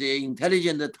very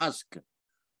intelligent task.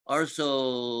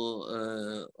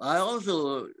 Also, I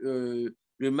also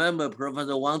remember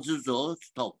Professor Wang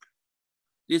Zizhou's talk.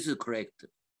 This is correct.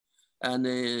 And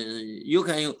you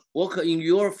can work in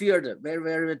your field very,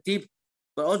 very deep,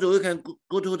 but also you can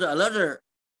go to another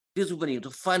discipline to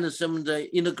find some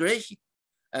integration.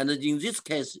 And in this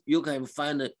case, you can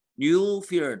find a new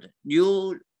field,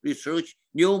 new research,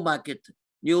 new market,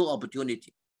 new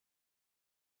opportunity.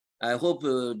 I hope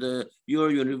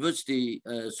your university,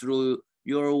 through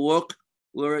your work,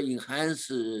 will enhance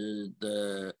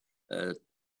the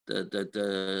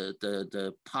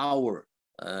power,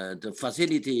 the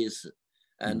facilities,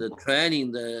 and the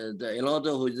training a lot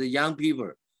of the young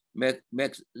people,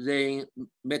 makes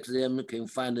them can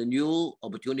find new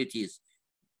opportunities,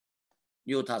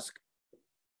 new tasks.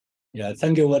 Yeah,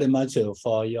 thank you very much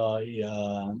for your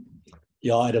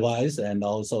advice and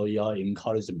also your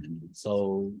encouragement.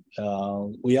 So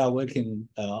we are working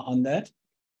on that.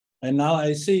 And now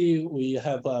I see we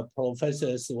have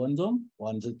Professor Wenzong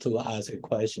wanted to ask a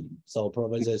question. So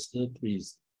Professor,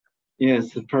 please.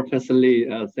 Yes, Professor Lee,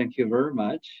 thank you very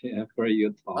much for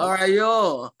your talk. How are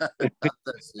you?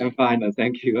 I'm fine,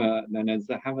 thank you. And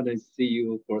I haven't seen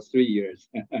you for 3 years.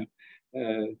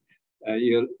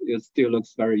 You still look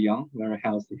very young, very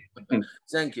healthy.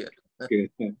 Thank you. Good.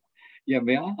 Yeah,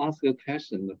 may I ask a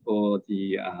question for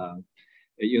the,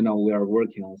 we are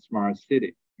working on smart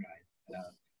city, right?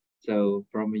 So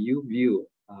from your view,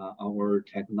 our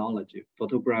technology,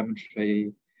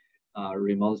 photogrammetry,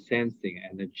 remote sensing,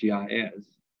 and the GIS,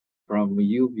 from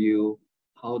your view,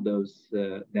 how those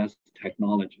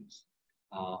technologies,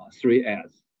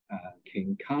 3S,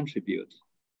 can contribute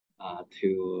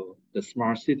to the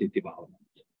smart city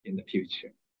development in the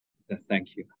future?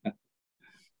 Thank you.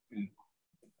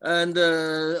 And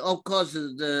of course,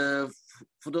 the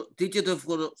digital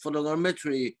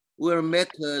photogrammetry will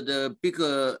make the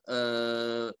bigger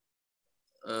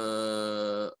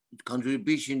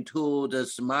contribution to the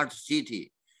smart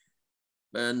city.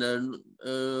 And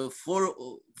for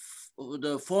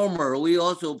the former, we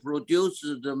also produce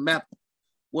the map,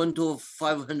 1 to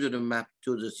 500 map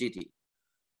to the city.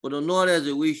 But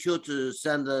nowadays, we should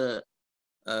send the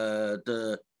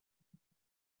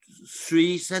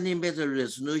 3-centimeter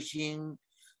resolution,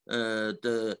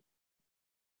 the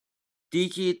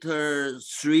digital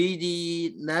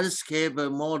 3D landscape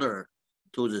model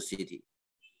to the city.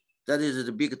 That is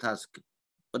the big task.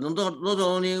 But not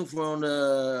only from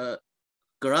the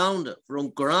ground, from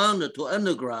ground to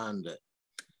underground.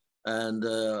 And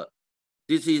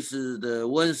this is the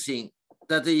one thing.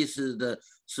 That is the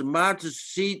smart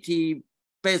city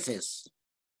basis.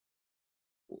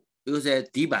 You say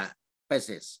底板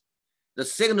basis. The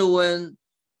second one,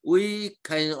 we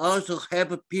can also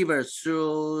help people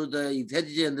through the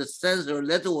intelligent sensor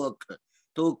network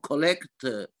to collect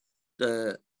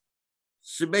the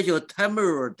spatial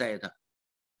temporal data.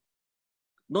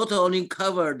 Not only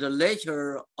cover the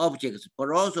nature objects, but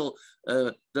also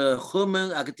the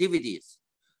human activities,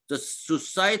 the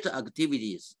society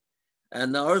activities,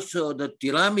 and also the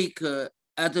dynamic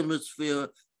atmosphere,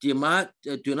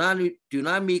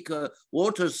 dynamic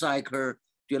water cycle,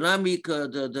 dynamic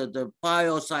the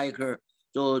biocycle.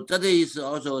 So that is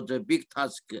also the big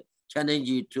task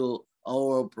challenge to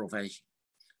our profession.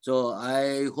 So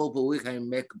I hope we can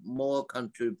make more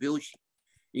contribution,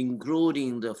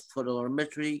 including the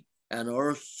photogrammetry and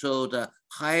also the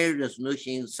high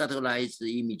resolution satellite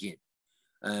imaging.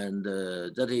 And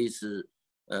that is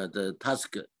the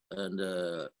task.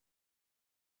 And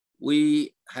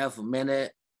we have many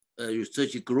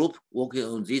research group working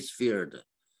on this field.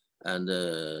 And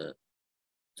the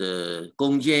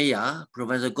Gong Jianya,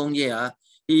 Professor Gong Jianya,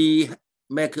 he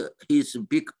make his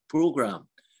big program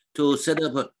to set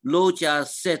up a Loja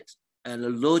set and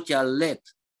Loja let.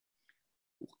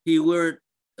 He will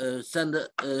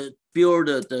build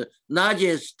the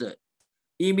largest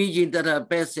imaging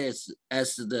databases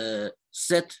as the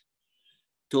set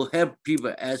to help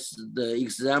people as the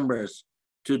examiners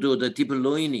to do the deep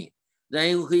learning.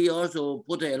 Then he also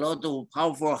put a lot of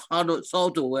powerful hardware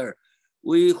software.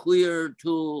 We here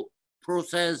to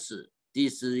process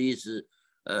this is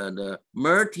the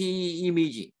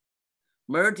multi-imaging,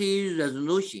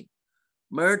 multi-resolution,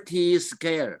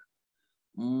 multi-scale.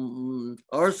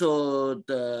 Also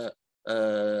the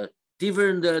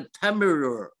different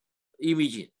temporal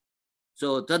imaging.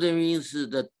 So that means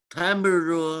the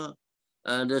temporal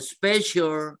and the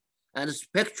spatial and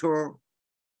spectral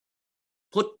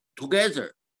put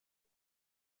together,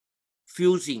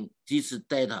 fusing this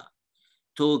data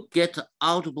to get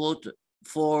output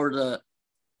for the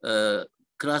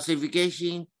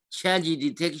classification, change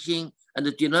detection, and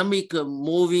the dynamic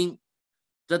moving.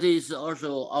 That is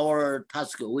also our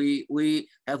task. We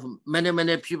have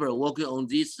many people working on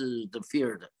this the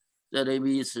field. That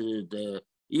means the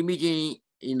imaging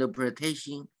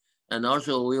interpretation, and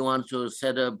also we want to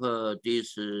set up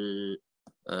this the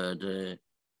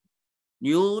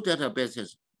new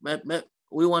databases.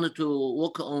 We wanted to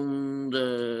work on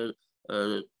the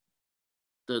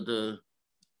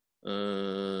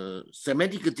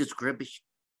semantic description.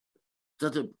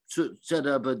 That should set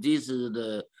up this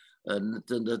the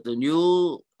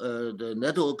new the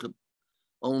network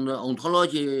on the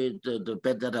ontology the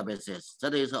databases.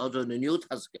 That is also the new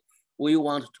task. We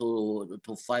want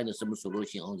to find some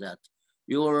solution on that.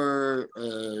 Your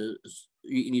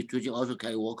institution also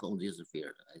can work on this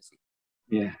field, I think.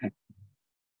 Yeah.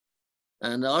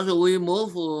 And also we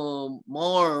move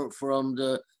more from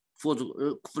the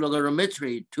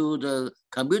photogrammetry to the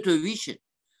computer vision,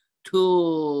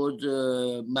 to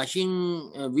the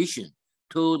machine vision,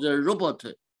 to the robot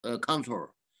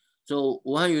control. So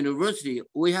Wuhan University,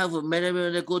 we have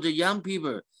many good young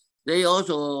people. They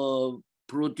also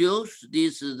produce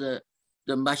this the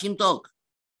machine dog.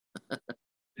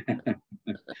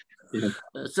 Yes.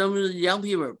 Some young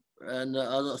people and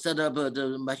set up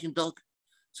the machine dog.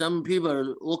 Some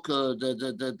people work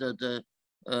the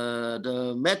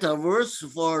metaverse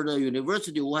for the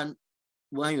university, Wuhan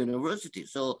University.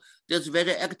 So that's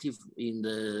very active in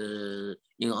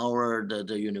our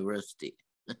university.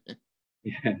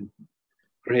 Yeah,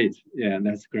 great. Yeah,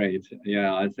 that's great.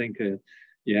 Yeah, I think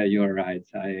yeah, you're right.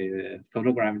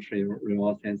 Photogrammetry,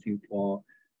 remote sensing form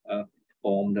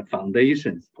the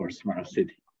foundations for smart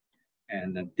city,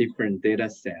 and different data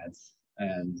sets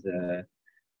and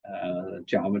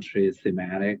geometry,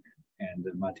 thematic, and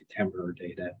multi-temporal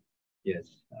data.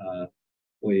 Yes,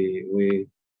 we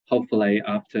hopefully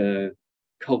after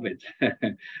COVID,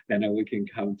 then we can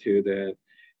come to the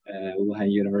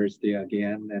Wuhan University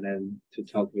again, and then to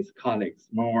talk with colleagues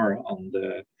more on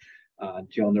the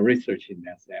journal research in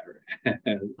that area.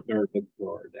 Very good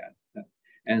for that.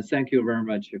 And thank you very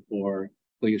much for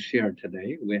your share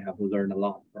today. We have learned a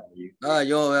lot from you.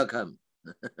 You're welcome.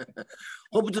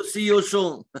 Hope to see you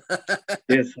soon.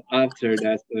 Yes, after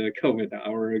that COVID, I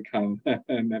will come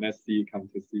and then come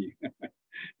to see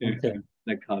Okay.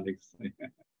 the colleagues.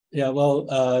 Yeah, well,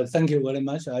 thank you very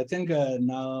much. I think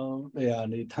now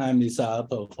the time is up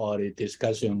for the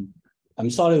discussion. I'm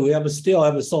sorry, we still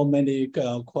have so many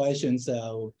questions.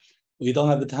 We don't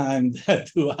have time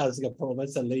to ask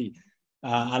Professor Lee,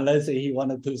 unless he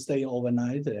wanted to stay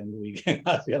overnight, and we can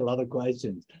ask a lot of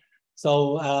questions.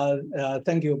 So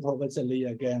thank you, Professor Lee,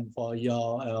 again for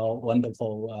your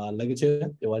wonderful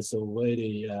lecture. It was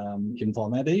very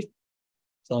informative.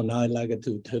 So now I'd like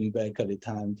to turn back the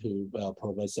time to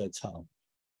Professor Chow.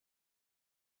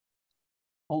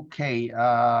 Okay,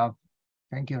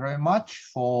 thank you very much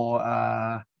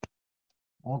for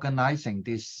organizing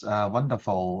this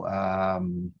wonderful,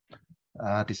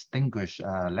 distinguished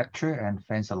lecture, and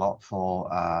thanks a lot for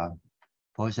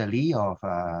Professor Lee of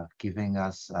giving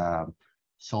us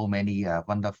so many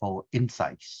wonderful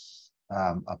insights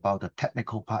about the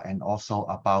technical part and also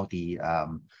about the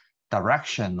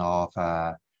direction of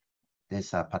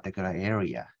this particular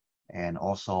area, and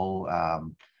also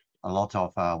a lot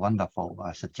of wonderful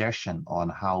suggestion on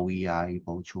how we are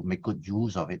able to make good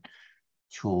use of it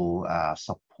to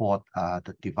support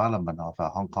the development of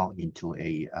Hong Kong into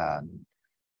a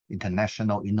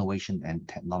international innovation and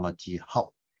technology hub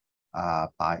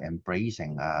by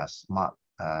embracing smart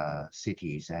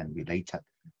cities and related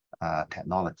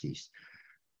technologies.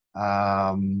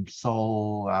 So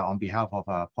on behalf of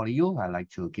PolyU, I'd like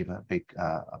to give a big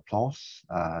applause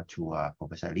to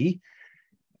Professor Lee.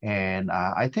 And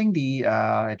I think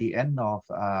at the end of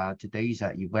today's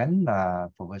event,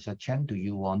 Professor Chen, do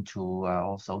you want to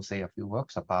also say a few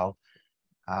words about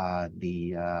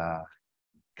the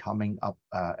coming up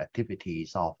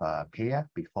activities of PAIR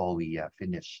before we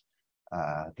finish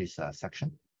this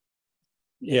section?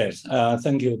 Yes,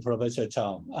 thank you, Professor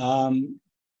Chow.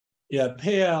 Yeah,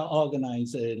 PAIR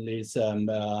organizes these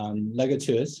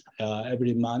lectures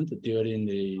every month during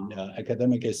the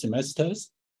academic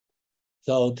semesters.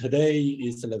 So today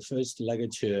is the first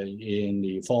lecture in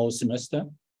the fall semester.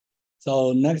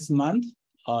 So next month,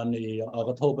 on the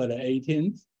October the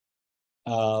 18th,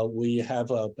 we have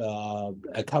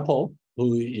a couple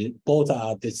who both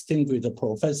are distinguished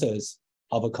professors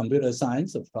of computer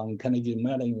science from Carnegie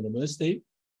Mellon University.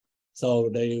 So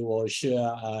they will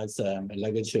share us a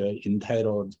lecture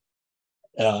entitled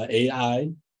AI,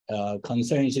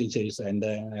 Consensus and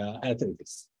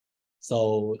Ethics.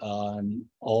 So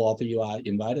all of you are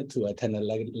invited to attend the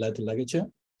lecture.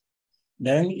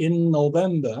 Then in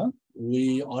November,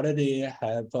 we already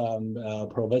have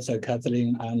Professor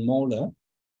Kathleen Ann Moeller,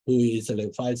 who is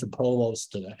the Vice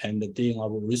Provost and the Dean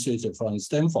of Research from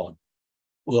Stanford,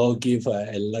 will give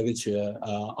a lecture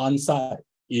on site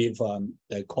if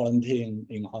the quarantine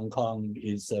in Hong Kong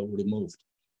is removed.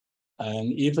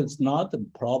 And if it's not,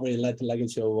 probably that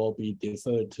lecture will be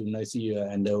deferred to next year,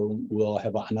 and then we'll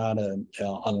have another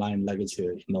online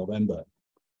lecture in November.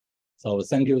 So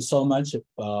thank you so much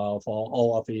for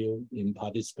all of you in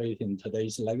participating in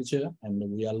today's lecture, and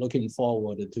we are looking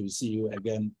forward to see you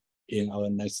again in our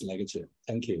next lecture.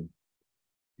 Thank you.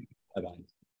 Bye-bye.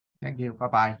 Thank you.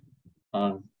 Bye-bye.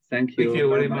 Thank you. Thank you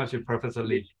very much, Professor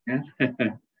Lee.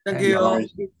 Thank you.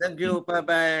 Thank you.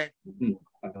 Bye-bye.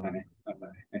 Bye-bye.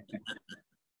 Bye-bye.